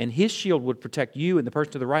of you. And his shield would protect you and the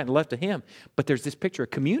person to the right and left of him. But there's this picture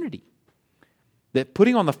of community. That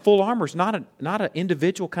putting on the full armor is not an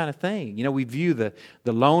individual kind of thing. We view the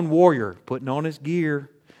lone warrior putting on his gear,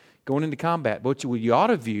 going into combat. But what you ought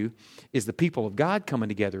to view is the people of God coming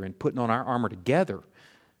together and putting on our armor together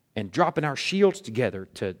and dropping our shields together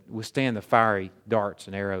to withstand the fiery darts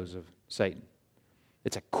and arrows of Satan.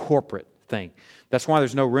 It's a corporate thing. That's why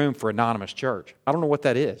there's no room for anonymous church. I don't know what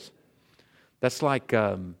that is. That's like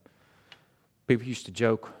people used to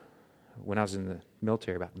joke when I was in the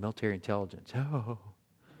military about military intelligence. Oh,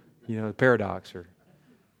 the paradox, or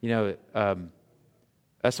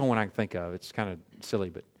that's the one I can think of. It's kind of silly,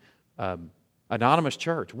 but anonymous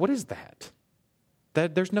church. What is that?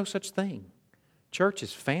 There's no such thing. Church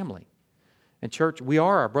is family, and church, we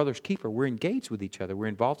are our brother's keeper. We're engaged with each other. We're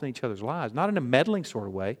involved in each other's lives, not in a meddling sort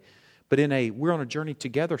of way, but we're on a journey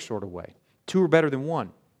together sort of way. Two are better than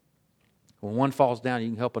one. When one falls down, you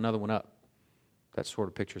can help another one up. That sort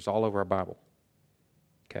of picture is all over our Bible.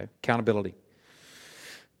 Okay, accountability.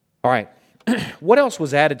 All right, what else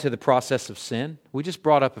was added to the process of sin? We just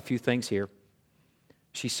brought up a few things here.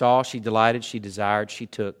 She saw, she delighted, she desired, she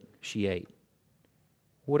took, she ate.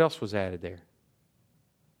 What else was added there?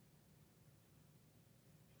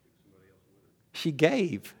 She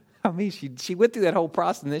gave. I mean, she went through that whole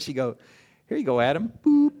process, and then she go, here you go, Adam.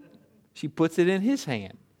 Boop. She puts it in his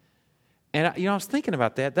hand. And, I was thinking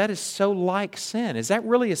about that. That is so like sin. Is that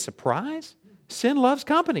really a surprise? Sin loves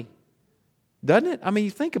company, doesn't it? I mean,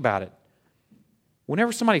 you think about it.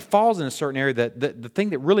 Whenever somebody falls in a certain area, the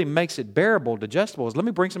thing that really makes it bearable, digestible, is let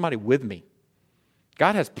me bring somebody with me.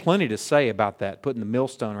 God has plenty to say about that, putting the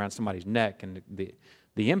millstone around somebody's neck and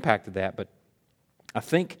the impact of that. But I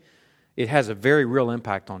think it has a very real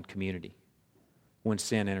impact on community when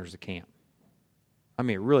sin enters the camp. I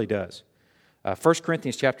mean, it really does. 1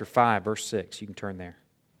 Corinthians chapter 5, verse 6. You can turn there.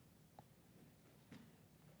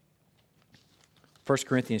 1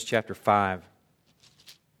 Corinthians chapter 5,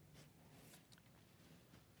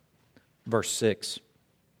 verse 6.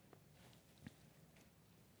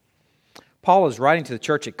 Paul is writing to the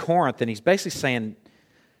church at Corinth, and he's basically saying,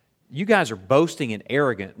 you guys are boasting and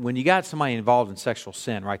arrogant when you got somebody involved in sexual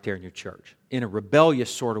sin right there in your church, in a rebellious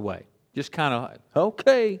sort of way. Just kind of,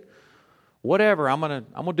 okay, whatever, I'm gonna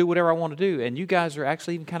do whatever I want to do. And you guys are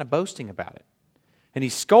actually even kind of boasting about it. And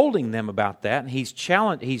he's scolding them about that, and he's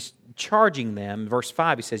charging them. Verse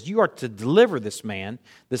 5, he says, you are to deliver this man,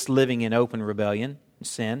 this living in open rebellion,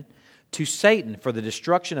 sin, to Satan for the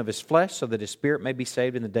destruction of his flesh, so that his spirit may be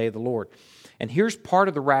saved in the day of the Lord. And here's part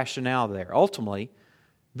of the rationale there. Ultimately,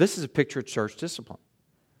 this is a picture of church discipline.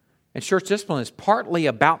 And church discipline is partly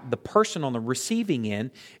about the person on the receiving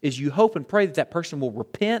end, is you hope and pray that that person will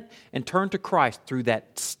repent and turn to Christ through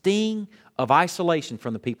that sting of isolation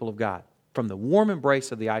from the people of God, from the warm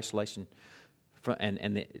embrace of the isolation,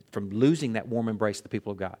 from losing that warm embrace of the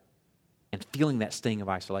people of God and feeling that sting of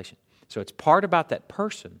isolation. So it's part about that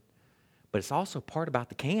person, but it's also part about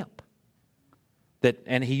the camp.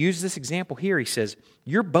 And he uses this example here. He says,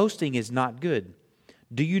 your boasting is not good.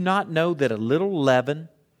 Do you not know that a little leaven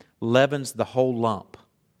leavens the whole lump?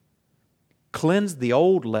 Cleanse the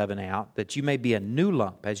old leaven out, that you may be a new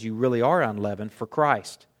lump, as you really are unleavened for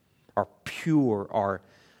Christ, or pure, or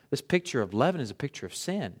this picture of leaven is a picture of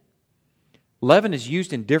sin. Leaven is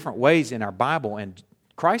used in different ways in our Bible, and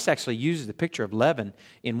Christ actually uses the picture of leaven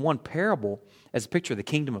in one parable as a picture of the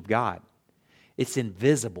kingdom of God. It's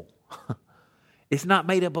invisible. It's not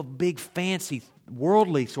made up of big, fancy,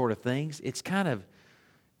 worldly sort of things. It's kind of,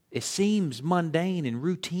 it seems mundane and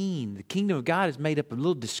routine. The kingdom of God is made up of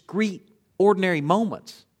little discrete, ordinary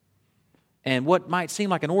moments. And what might seem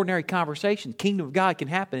like an ordinary conversation, the kingdom of God can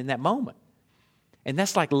happen in that moment. And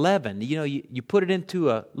that's like leaven. You know, you put it into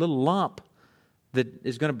a little lump that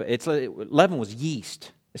is going to, leaven was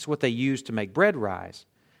yeast. It's what they use to make bread rise.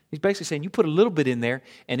 He's basically saying you put a little bit in there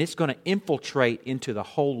and it's going to infiltrate into the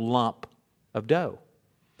whole lump of dough.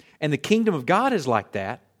 And the kingdom of God is like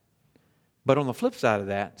that. But on the flip side of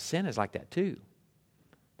that, sin is like that too.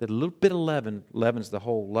 That a little bit of leaven leavens the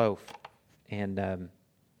whole loaf. And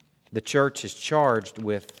the church is charged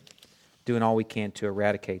with doing all we can to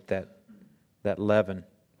eradicate that leaven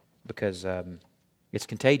because it's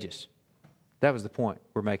contagious. That was the point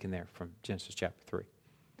we're making there from Genesis chapter 3.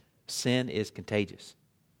 Sin is contagious.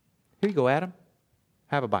 Here you go, Adam.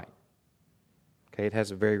 Have a bite. Okay, it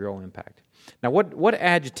has a very real impact. Now, what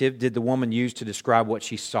adjective did the woman use to describe what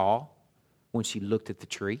she saw when she looked at the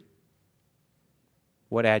tree?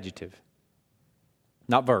 What adjective?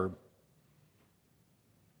 Not verb.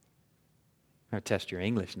 I'm going to test your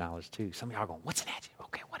English knowledge too. Some of y'all are going, what's an adjective?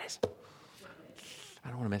 Okay, what is it? I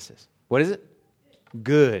don't want to miss this. What is it?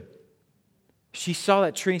 Good. She saw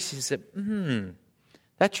that tree and she said,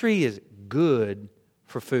 that tree is good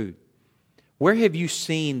for food. Where have you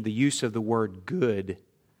seen the use of the word good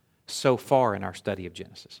so far in our study of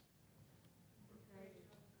Genesis?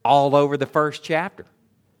 All over the first chapter.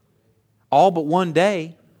 All but one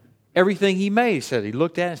day, everything he made, he said, he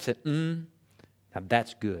looked at it and said, now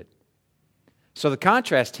that's good. So the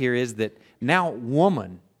contrast here is that now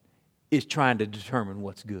woman is trying to determine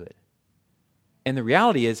what's good. And the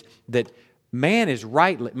reality is that man is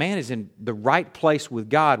in the right place with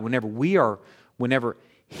God whenever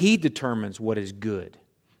he determines what is good.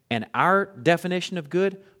 And our definition of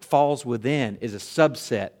good falls within, is a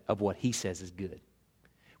subset of what he says is good.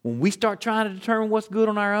 When we start trying to determine what's good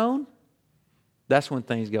on our own, that's when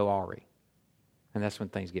things go awry. And that's when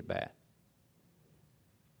things get bad.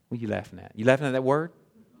 What are you laughing at? You laughing at that word?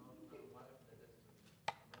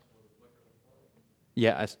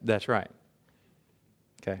 Yeah, that's right.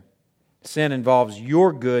 Okay. Sin involves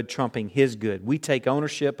your good trumping his good. We take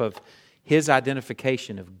ownership of his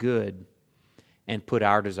identification of good and put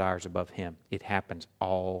our desires above him. It happens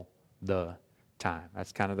all the time.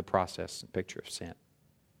 That's kind of the process and picture of sin.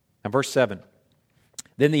 Now, verse 7.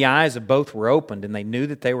 Then the eyes of both were opened, and they knew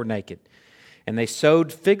that they were naked. And they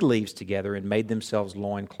sewed fig leaves together and made themselves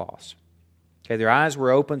loincloths. Okay, their eyes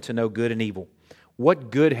were opened to know good and evil.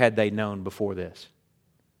 What good had they known before this?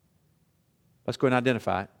 Let's go and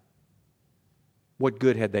identify it. What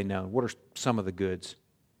good had they known? What are some of the goods?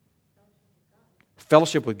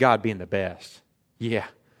 Fellowship with God being the best. Yeah,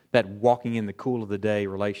 that walking in the cool of the day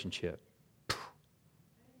relationship.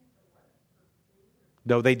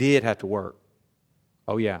 Though they did have to work.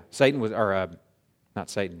 Oh yeah,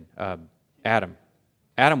 Adam.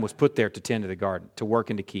 Adam was put there to tend to the garden, to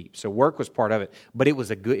work and to keep. So work was part of it, but it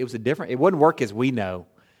wasn't work as we know.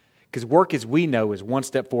 Because work as we know is one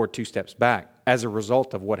step forward, two steps back as a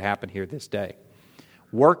result of what happened here this day.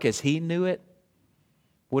 Work as he knew it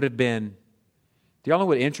would have been, do y'all know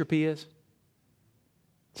what entropy is?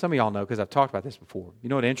 Some of y'all know because I've talked about this before. You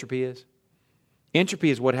know what entropy is? Entropy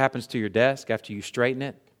is what happens to your desk after you straighten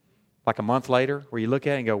it, like a month later, where you look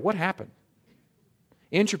at it and go, what happened?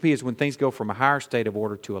 Entropy is when things go from a higher state of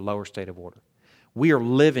order to a lower state of order. We are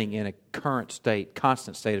living in a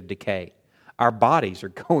constant state of decay. Our bodies are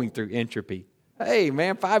going through entropy. Hey,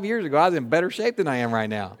 man, 5 years ago, I was in better shape than I am right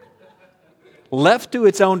now. Left to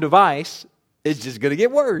its own device, it's just going to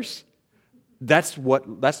get worse. That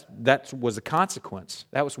was the consequence.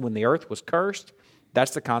 That was when the earth was cursed.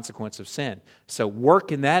 That's the consequence of sin. So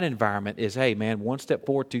work in that environment is, hey, man, one step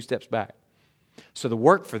forward, two steps back. So the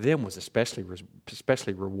work for them was especially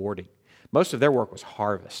rewarding. Most of their work was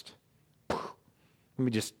harvest. Let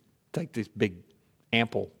me just take this big,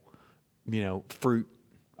 ample, fruit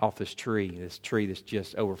off this tree that's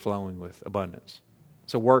just overflowing with abundance.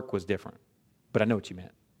 So work was different. But I know what you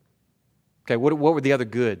meant. Okay, what were the other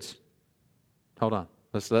goods? Hold on.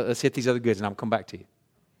 Let's hit these other goods, and I'll come back to you.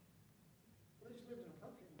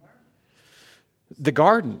 The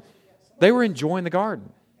garden. They were enjoying the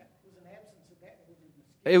garden.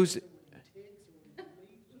 It was,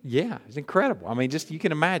 yeah, it's incredible. I mean, just you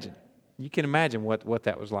can imagine. You can imagine what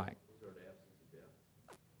that was like.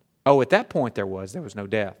 Oh, at that point there was no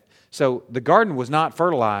death. So the garden was not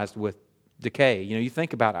fertilized with decay. You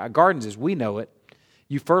think about it, gardens as we know it,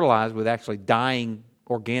 you fertilize with actually dying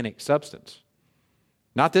organic substance.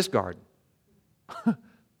 Not this garden.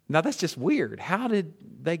 Now that's just weird. How did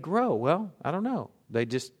they grow? Well, I don't know. There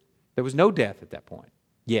was no death at that point.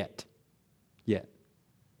 Yet.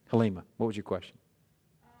 Halima, what was your question?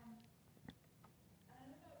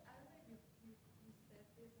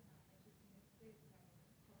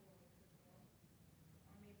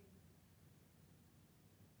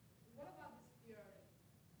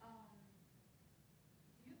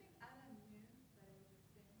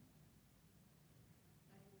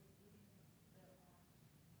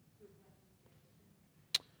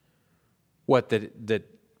 What, that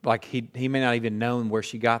like he may not even known where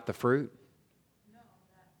she got the fruit? No,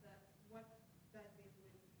 that they would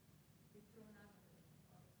be thrown out of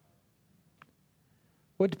it.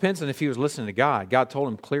 Well, it depends on if he was listening to God. God told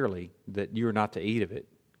him clearly that you are not to eat of it,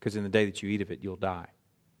 because in the day that you eat of it, you'll die.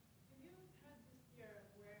 Have you heard this here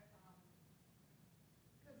where,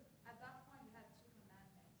 because at that point you had two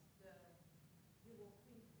commandments, you will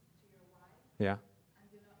cleave to your wife Yeah. and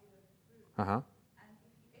do not eat of the fruit. Uh-huh. And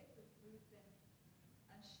if he ate the fruit, then,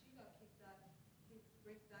 and Sheila kicked that, he'd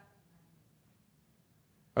break that commandment.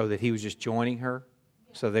 Oh, that he was just joining her?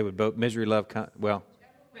 Yeah. So they would both, misery, love, well.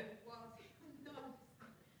 Whichever way it was, no,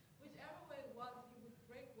 whichever way it was, he would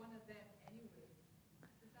break one of them anyway.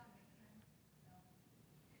 Does that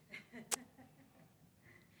make sense?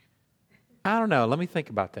 No. I don't know. Let me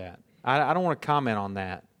think about that. I don't want to comment on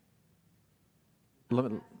that.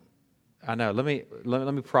 I know. Let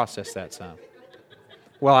me process that some.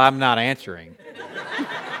 Well, I'm not answering.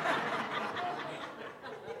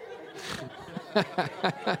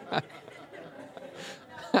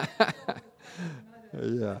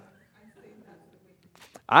 Yeah.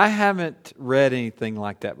 I haven't read anything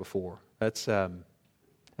like that before. That's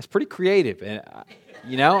pretty creative, and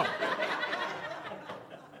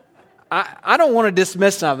I don't want to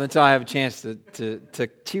dismiss something until I have a chance to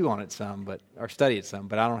chew on it some, or study it some.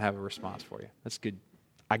 But I don't have a response for you. That's good.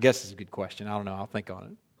 I guess it's a good question. I don't know. I'll think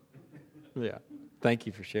on it. Yeah. Thank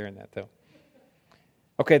you for sharing that, though.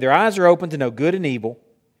 Okay, their eyes are open to know good and evil,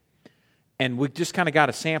 and we just kind of got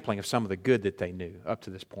a sampling of some of the good that they knew up to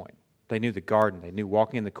this point. They knew the garden. They knew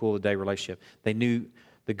walking in the cool of the day relationship. They knew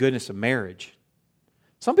the goodness of marriage.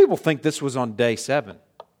 Some people think this was on day 7.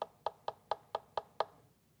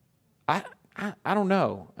 I don't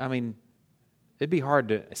know. I mean, it'd be hard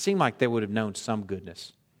to... It seemed like they would have known some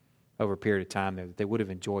goodness over a period of time there, that they would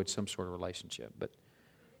have enjoyed some sort of relationship. But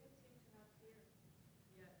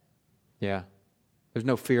yeah, there's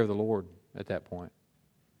no fear of the Lord at that point.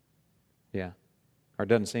 Yeah, or it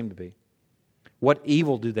doesn't seem to be. What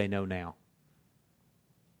evil do they know now?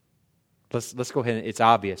 Let's go ahead. It's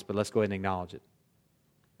obvious, but let's go ahead and acknowledge it.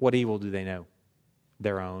 What evil do they know?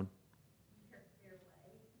 Their own.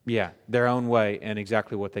 Yeah, their own way, and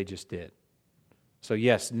exactly what they just did. So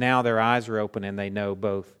yes, now their eyes are open and they know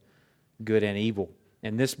both good and evil.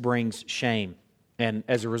 And this brings shame. And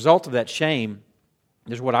as a result of that shame,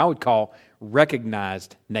 there's what I would call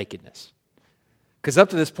recognized nakedness. Because up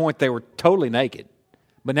to this point, they were totally naked.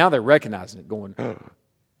 But now they're recognizing it, going,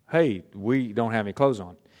 hey, we don't have any clothes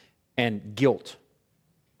on. And guilt.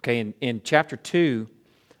 Okay, in chapter 2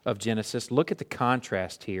 of Genesis, look at the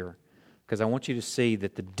contrast here, because I want you to see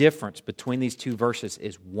that the difference between these two verses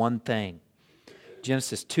is one thing.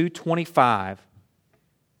 Genesis 2:25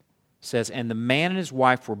 says, and the man and his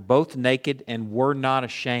wife were both naked and were not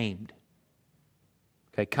ashamed.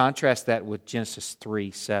 Okay, contrast that with Genesis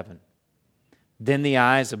 3:7. Then the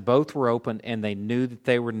eyes of both were opened, and they knew that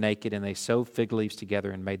they were naked, and they sewed fig leaves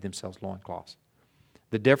together and made themselves loincloths.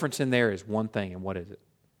 The difference in there is one thing, and what is it?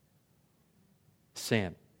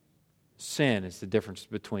 Sin. Sin is the difference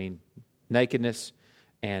between nakedness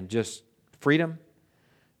and just freedom,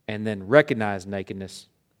 and then recognized nakedness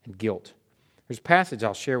and guilt. There's a passage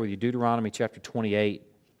I'll share with you, Deuteronomy chapter 28.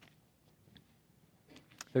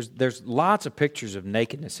 There's lots of pictures of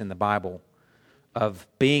nakedness in the Bible. of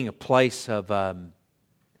being a place of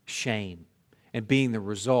shame and being the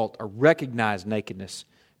result, or recognized nakedness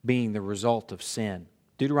being the result of sin.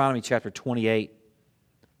 Deuteronomy chapter 28.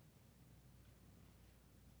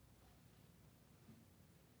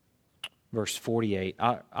 Verse 48.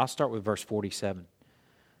 I'll start with verse 47.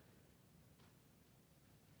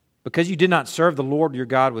 Because you did not serve the Lord your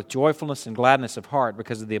God with joyfulness and gladness of heart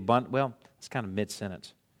because of the abundant... Well, it's kind of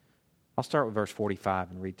mid-sentence. I'll start with verse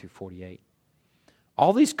 45 and read through 48.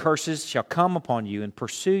 All these curses shall come upon you and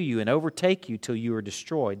pursue you and overtake you till you are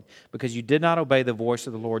destroyed, because you did not obey the voice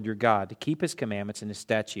of the Lord your God to keep His commandments and His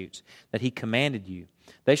statutes that He commanded you.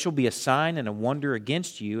 They shall be a sign and a wonder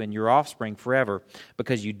against you and your offspring forever,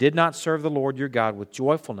 because you did not serve the Lord your God with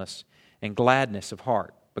joyfulness and gladness of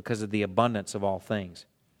heart, because of the abundance of all things.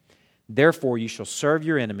 Therefore you shall serve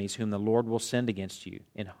your enemies whom the Lord will send against you,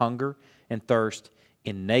 in hunger and thirst,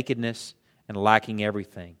 in nakedness and lacking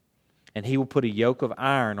everything. And He will put a yoke of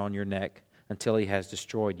iron on your neck until He has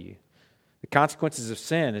destroyed you. The consequences of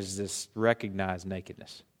sin is this recognized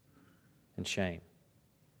nakedness and shame.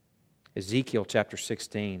 Ezekiel chapter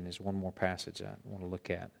 16 is one more passage I want to look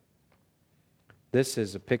at. This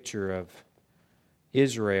is a picture of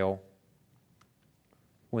Israel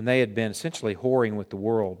when they had been essentially whoring with the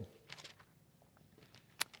world.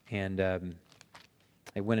 And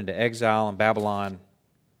they went into exile in Babylon.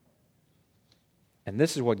 And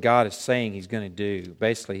this is what God is saying He's going to do.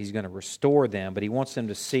 Basically, He's going to restore them, but He wants them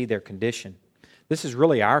to see their condition. This is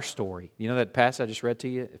really our story. You know that passage I just read to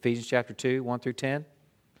you, Ephesians chapter 2, 1 through 10?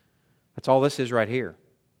 That's all this is right here.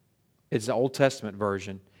 It's the Old Testament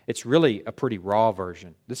version. It's really a pretty raw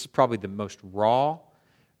version. This is probably the most raw,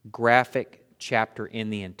 graphic chapter in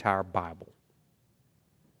the entire Bible.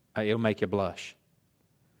 It'll make you blush.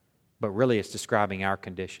 But really it's describing our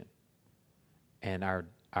condition and our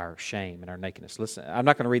shame and our nakedness. Listen, I'm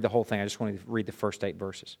not going to read the whole thing. I just want to read the first 8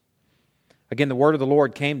 verses. Again, the word of the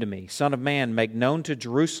Lord came to me. Son of man, make known to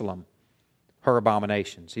Jerusalem her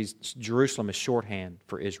abominations. Jerusalem is shorthand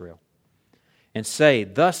for Israel. And say,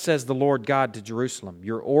 thus says the Lord God to Jerusalem,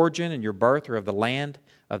 your origin and your birth are of the land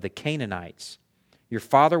of the Canaanites. Your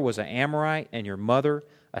father was an Amorite and your mother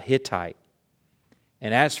a Hittite.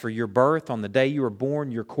 And as for your birth, on the day you were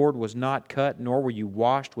born, your cord was not cut, nor were you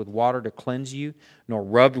washed with water to cleanse you, nor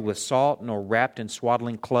rubbed with salt, nor wrapped in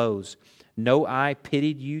swaddling clothes. No eye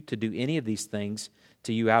pitied you to do any of these things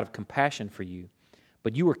to you out of compassion for you.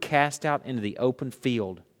 But you were cast out into the open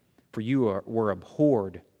field, for you were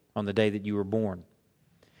abhorred on the day that you were born.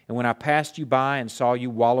 And when I passed you by and saw you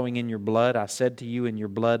wallowing in your blood, I said to you in your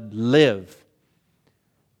blood, live.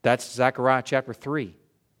 That's Zechariah chapter 3.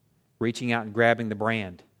 Reaching out and grabbing the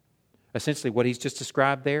brand. Essentially, what he's just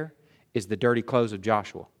described there is the dirty clothes of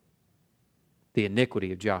Joshua. The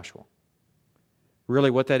iniquity of Joshua. Really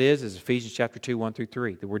what that is Ephesians chapter 2, 1 through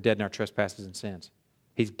 3, that we're dead in our trespasses and sins.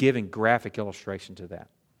 He's giving graphic illustration to that.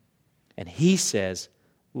 And he says,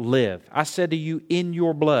 live. I said to you, in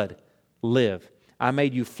your blood, live. I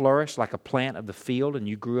made you flourish like a plant of the field, and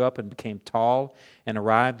you grew up and became tall and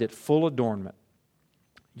arrived at full adornment.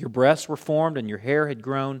 Your breasts were formed and your hair had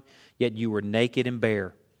grown, yet you were naked and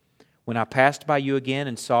bare. When I passed by you again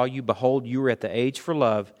and saw you, behold, you were at the age for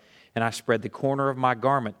love, and I spread the corner of my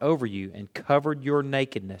garment over you and covered your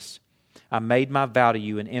nakedness. I made my vow to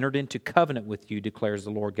you and entered into covenant with you, declares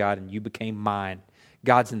the Lord God, and you became mine.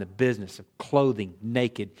 God's in the business of clothing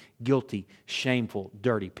naked, guilty, shameful,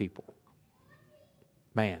 dirty people.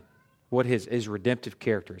 Man, what his redemptive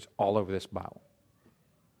character is all over this Bible.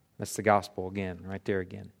 That's the gospel again, right there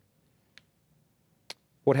again.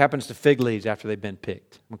 What happens to fig leaves after they've been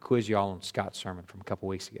picked? I'm going to quiz you all on Scott's sermon from a couple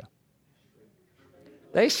weeks ago.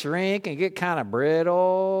 They shrink and get kind of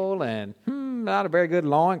brittle and not a very good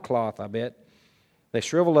loincloth, I bet. They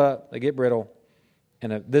shrivel up, they get brittle,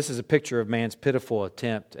 and this is a picture of man's pitiful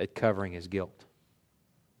attempt at covering his guilt.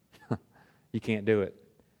 You can't do it.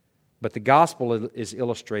 But the gospel is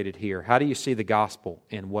illustrated here. How do you see the gospel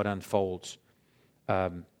in what unfolds?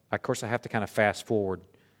 Of course, I have to kind of fast forward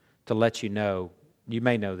to let you know. You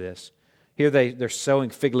may know this. Here they're sewing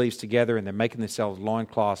fig leaves together and they're making themselves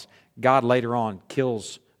loincloths. God later on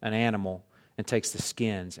kills an animal and takes the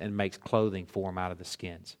skins and makes clothing for them out of the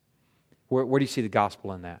skins. Where do you see the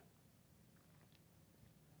gospel in that?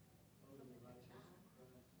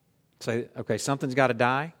 Say, okay, something's got to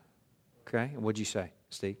die. Okay, and what'd you say,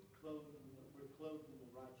 Steve? We're clothed in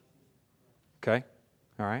the righteousness. Okay,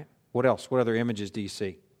 all right. What else? What other images do you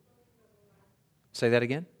see? Say that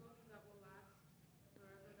again?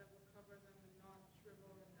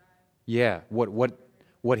 Yeah,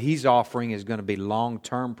 what he's offering is going to be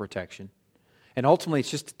long-term protection. And ultimately, it's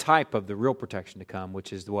just a type of the real protection to come,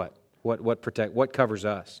 which is what? What covers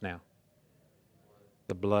us now?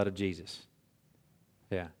 The blood of Jesus.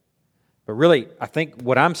 Yeah. But really, I think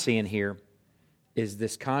what I'm seeing here is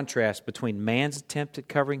this contrast between man's attempt at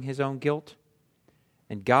covering his own guilt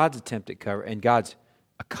and God's attempt at God's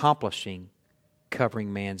accomplishing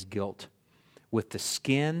covering man's guilt with the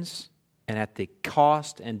skins and at the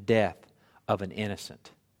cost and death of an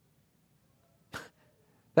innocent.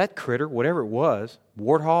 That critter, whatever it was,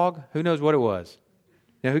 warthog, who knows what it was?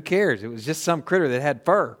 Who cares? It was just some critter that had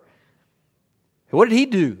fur. What did he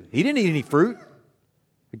do? He didn't eat any fruit.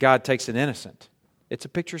 But God takes an innocent. It's a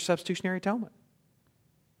picture of substitutionary atonement.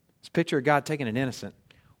 It's a picture of God taking an innocent,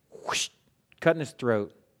 whoosh, cutting his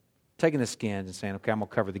throat, taking the skins and saying, okay, I'm going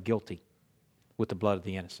to cover the guilty with the blood of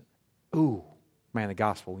the innocent. Ooh, man, the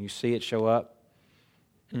gospel, when you see it show up,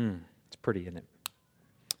 it's pretty, isn't it?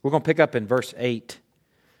 We're going to pick up in verse 8,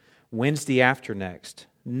 Wednesday after next.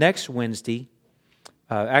 Next Wednesday,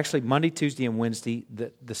 actually Monday, Tuesday, and Wednesday,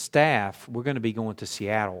 the staff, we're going to be going to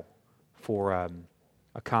Seattle for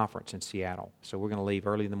a conference in Seattle. So we're going to leave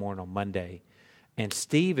early in the morning on Monday. And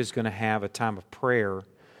Steve is going to have a time of prayer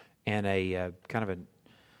and a kind of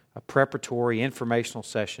a preparatory informational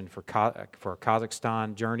session for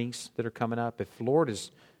Kazakhstan journeys that are coming up. If you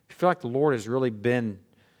feel like the Lord has really been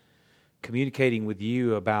communicating with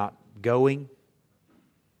you about going,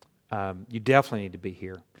 you definitely need to be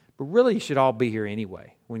here. But really, you should all be here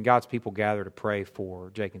anyway. When God's people gather to pray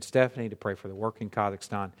for Jake and Stephanie, to pray for the work in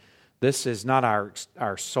Kazakhstan, this is not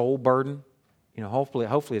our sole burden. Hopefully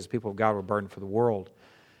as people of God, we're burdened for the world.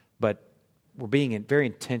 But we're being very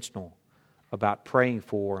intentional about praying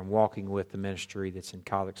for and walking with the ministry that's in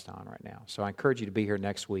Kazakhstan right now. So I encourage you to be here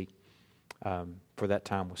next week for that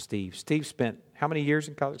time with Steve. Steve spent how many years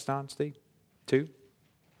in Kazakhstan, Steve? 2?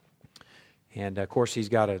 And, of course, he's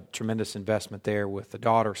got a tremendous investment there with a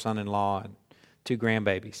daughter, son-in-law, and 2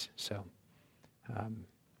 grandbabies. So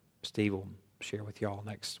Steve will share with you all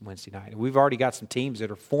next Wednesday night. We've already got some teams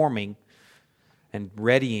that are forming and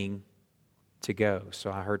readying to go.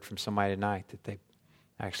 So I heard from somebody tonight that they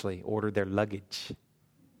actually ordered their luggage.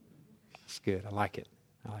 It's good. I like it.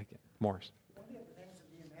 Morris. One of the things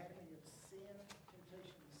of the anatomy of sin,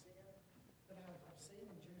 temptation to sin, that I've seen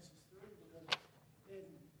in Genesis 3, because in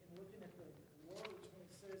looking at the words, when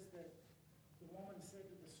it says that the woman said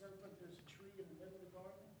to the serpent, there's a tree in the middle of the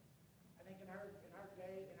garden, I think in our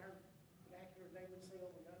day, in our vernacular day, we'd say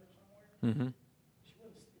over yonder somewhere. Mm-hmm.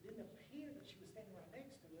 It didn't appear that she was standing right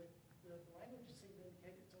next to it. The language seemed to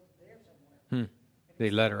indicate it's over there somewhere. They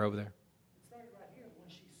led her over there. It started right here when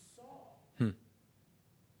she saw. She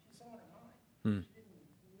saw in her mind. She didn't.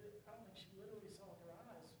 I don't think she literally saw with her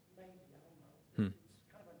eyes. Maybe, I don't know. It's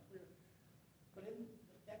kind of unclear. But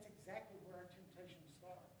that's exactly where our temptations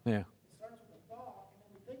start. Yeah. It starts with a thought, and then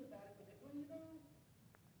we think about it, but then,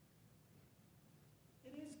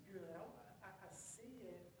 it is good. I see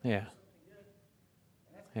it. Yeah. Something good.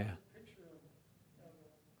 And that's Yeah. a picture of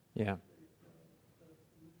Yeah.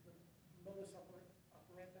 the modus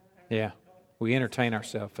operandi. Yeah. We entertain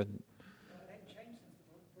ourselves and It hadn't changed since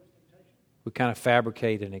the first temptation. we kind of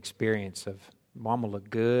fabricate an experience of, well, I'm going to look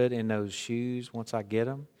good in those shoes once I get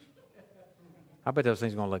them. I bet those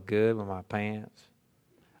things are going to look good with my pants.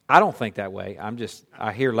 I don't think that way.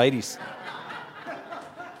 I hear ladies.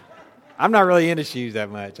 I'm not really into shoes that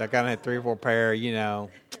much. I kind of had 3 or 4 pair,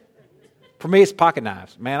 For me, it's pocket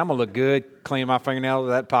knives. Man, I'm going to look good cleaning my fingernails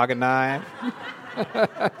with that pocket knife.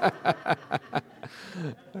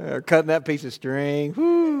 Cutting that piece of string.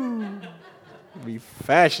 Whoo. Be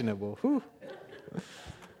fashionable. Whew.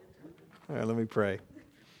 All right, let me pray.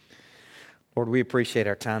 Lord, we appreciate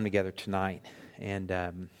our time together tonight.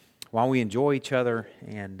 And while we enjoy each other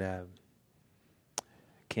and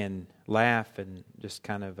can laugh and just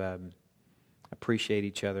kind of appreciate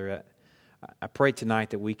each other, I pray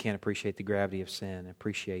tonight that we can appreciate the gravity of sin,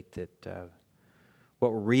 appreciate that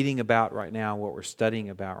what we're reading about right now, what we're studying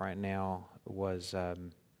about right now was a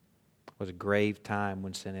grave time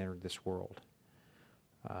when sin entered this world.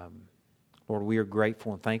 Lord, we are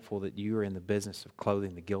grateful and thankful that you are in the business of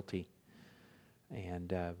clothing the guilty.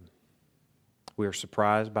 And we are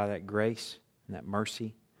surprised by that grace and that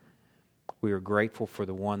mercy. We are grateful for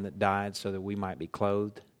the one that died so that we might be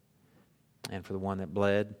clothed, and for the one that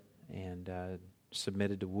bled and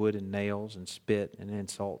submitted to wood and nails and spit and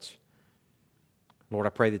insults. Lord, I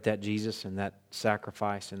pray that Jesus and that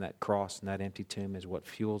sacrifice and that cross and that empty tomb is what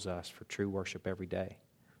fuels us for true worship every day.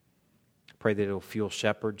 I pray that it will fuel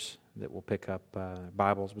shepherds that will pick up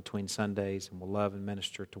Bibles between Sundays and will love and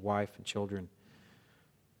minister to wife and children.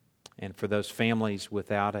 And for those families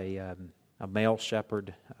without a male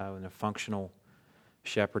shepherd and a functional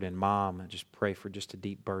Shepherd and Mom, and just pray for just a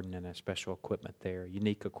deep burden and a special equipment there,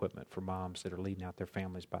 unique equipment for moms that are leading out their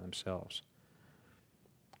families by themselves.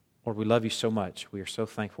 Lord, we love you so much. We are so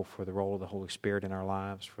thankful for the role of the Holy Spirit in our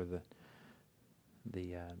lives, for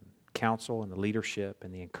the counsel and the leadership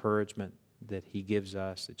and the encouragement that He gives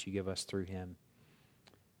us, that you give us through Him.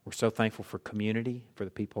 We're so thankful for community, for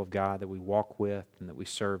the people of God that we walk with and that we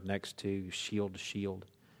serve next to, shield to shield.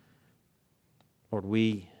 Lord,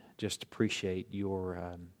 we just appreciate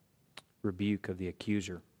your rebuke of the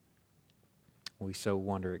accuser. We so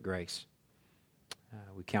wonder at grace.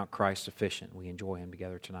 We count Christ sufficient. We enjoy Him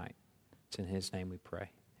together tonight. It's in His name we pray.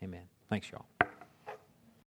 Amen. Thanks, y'all.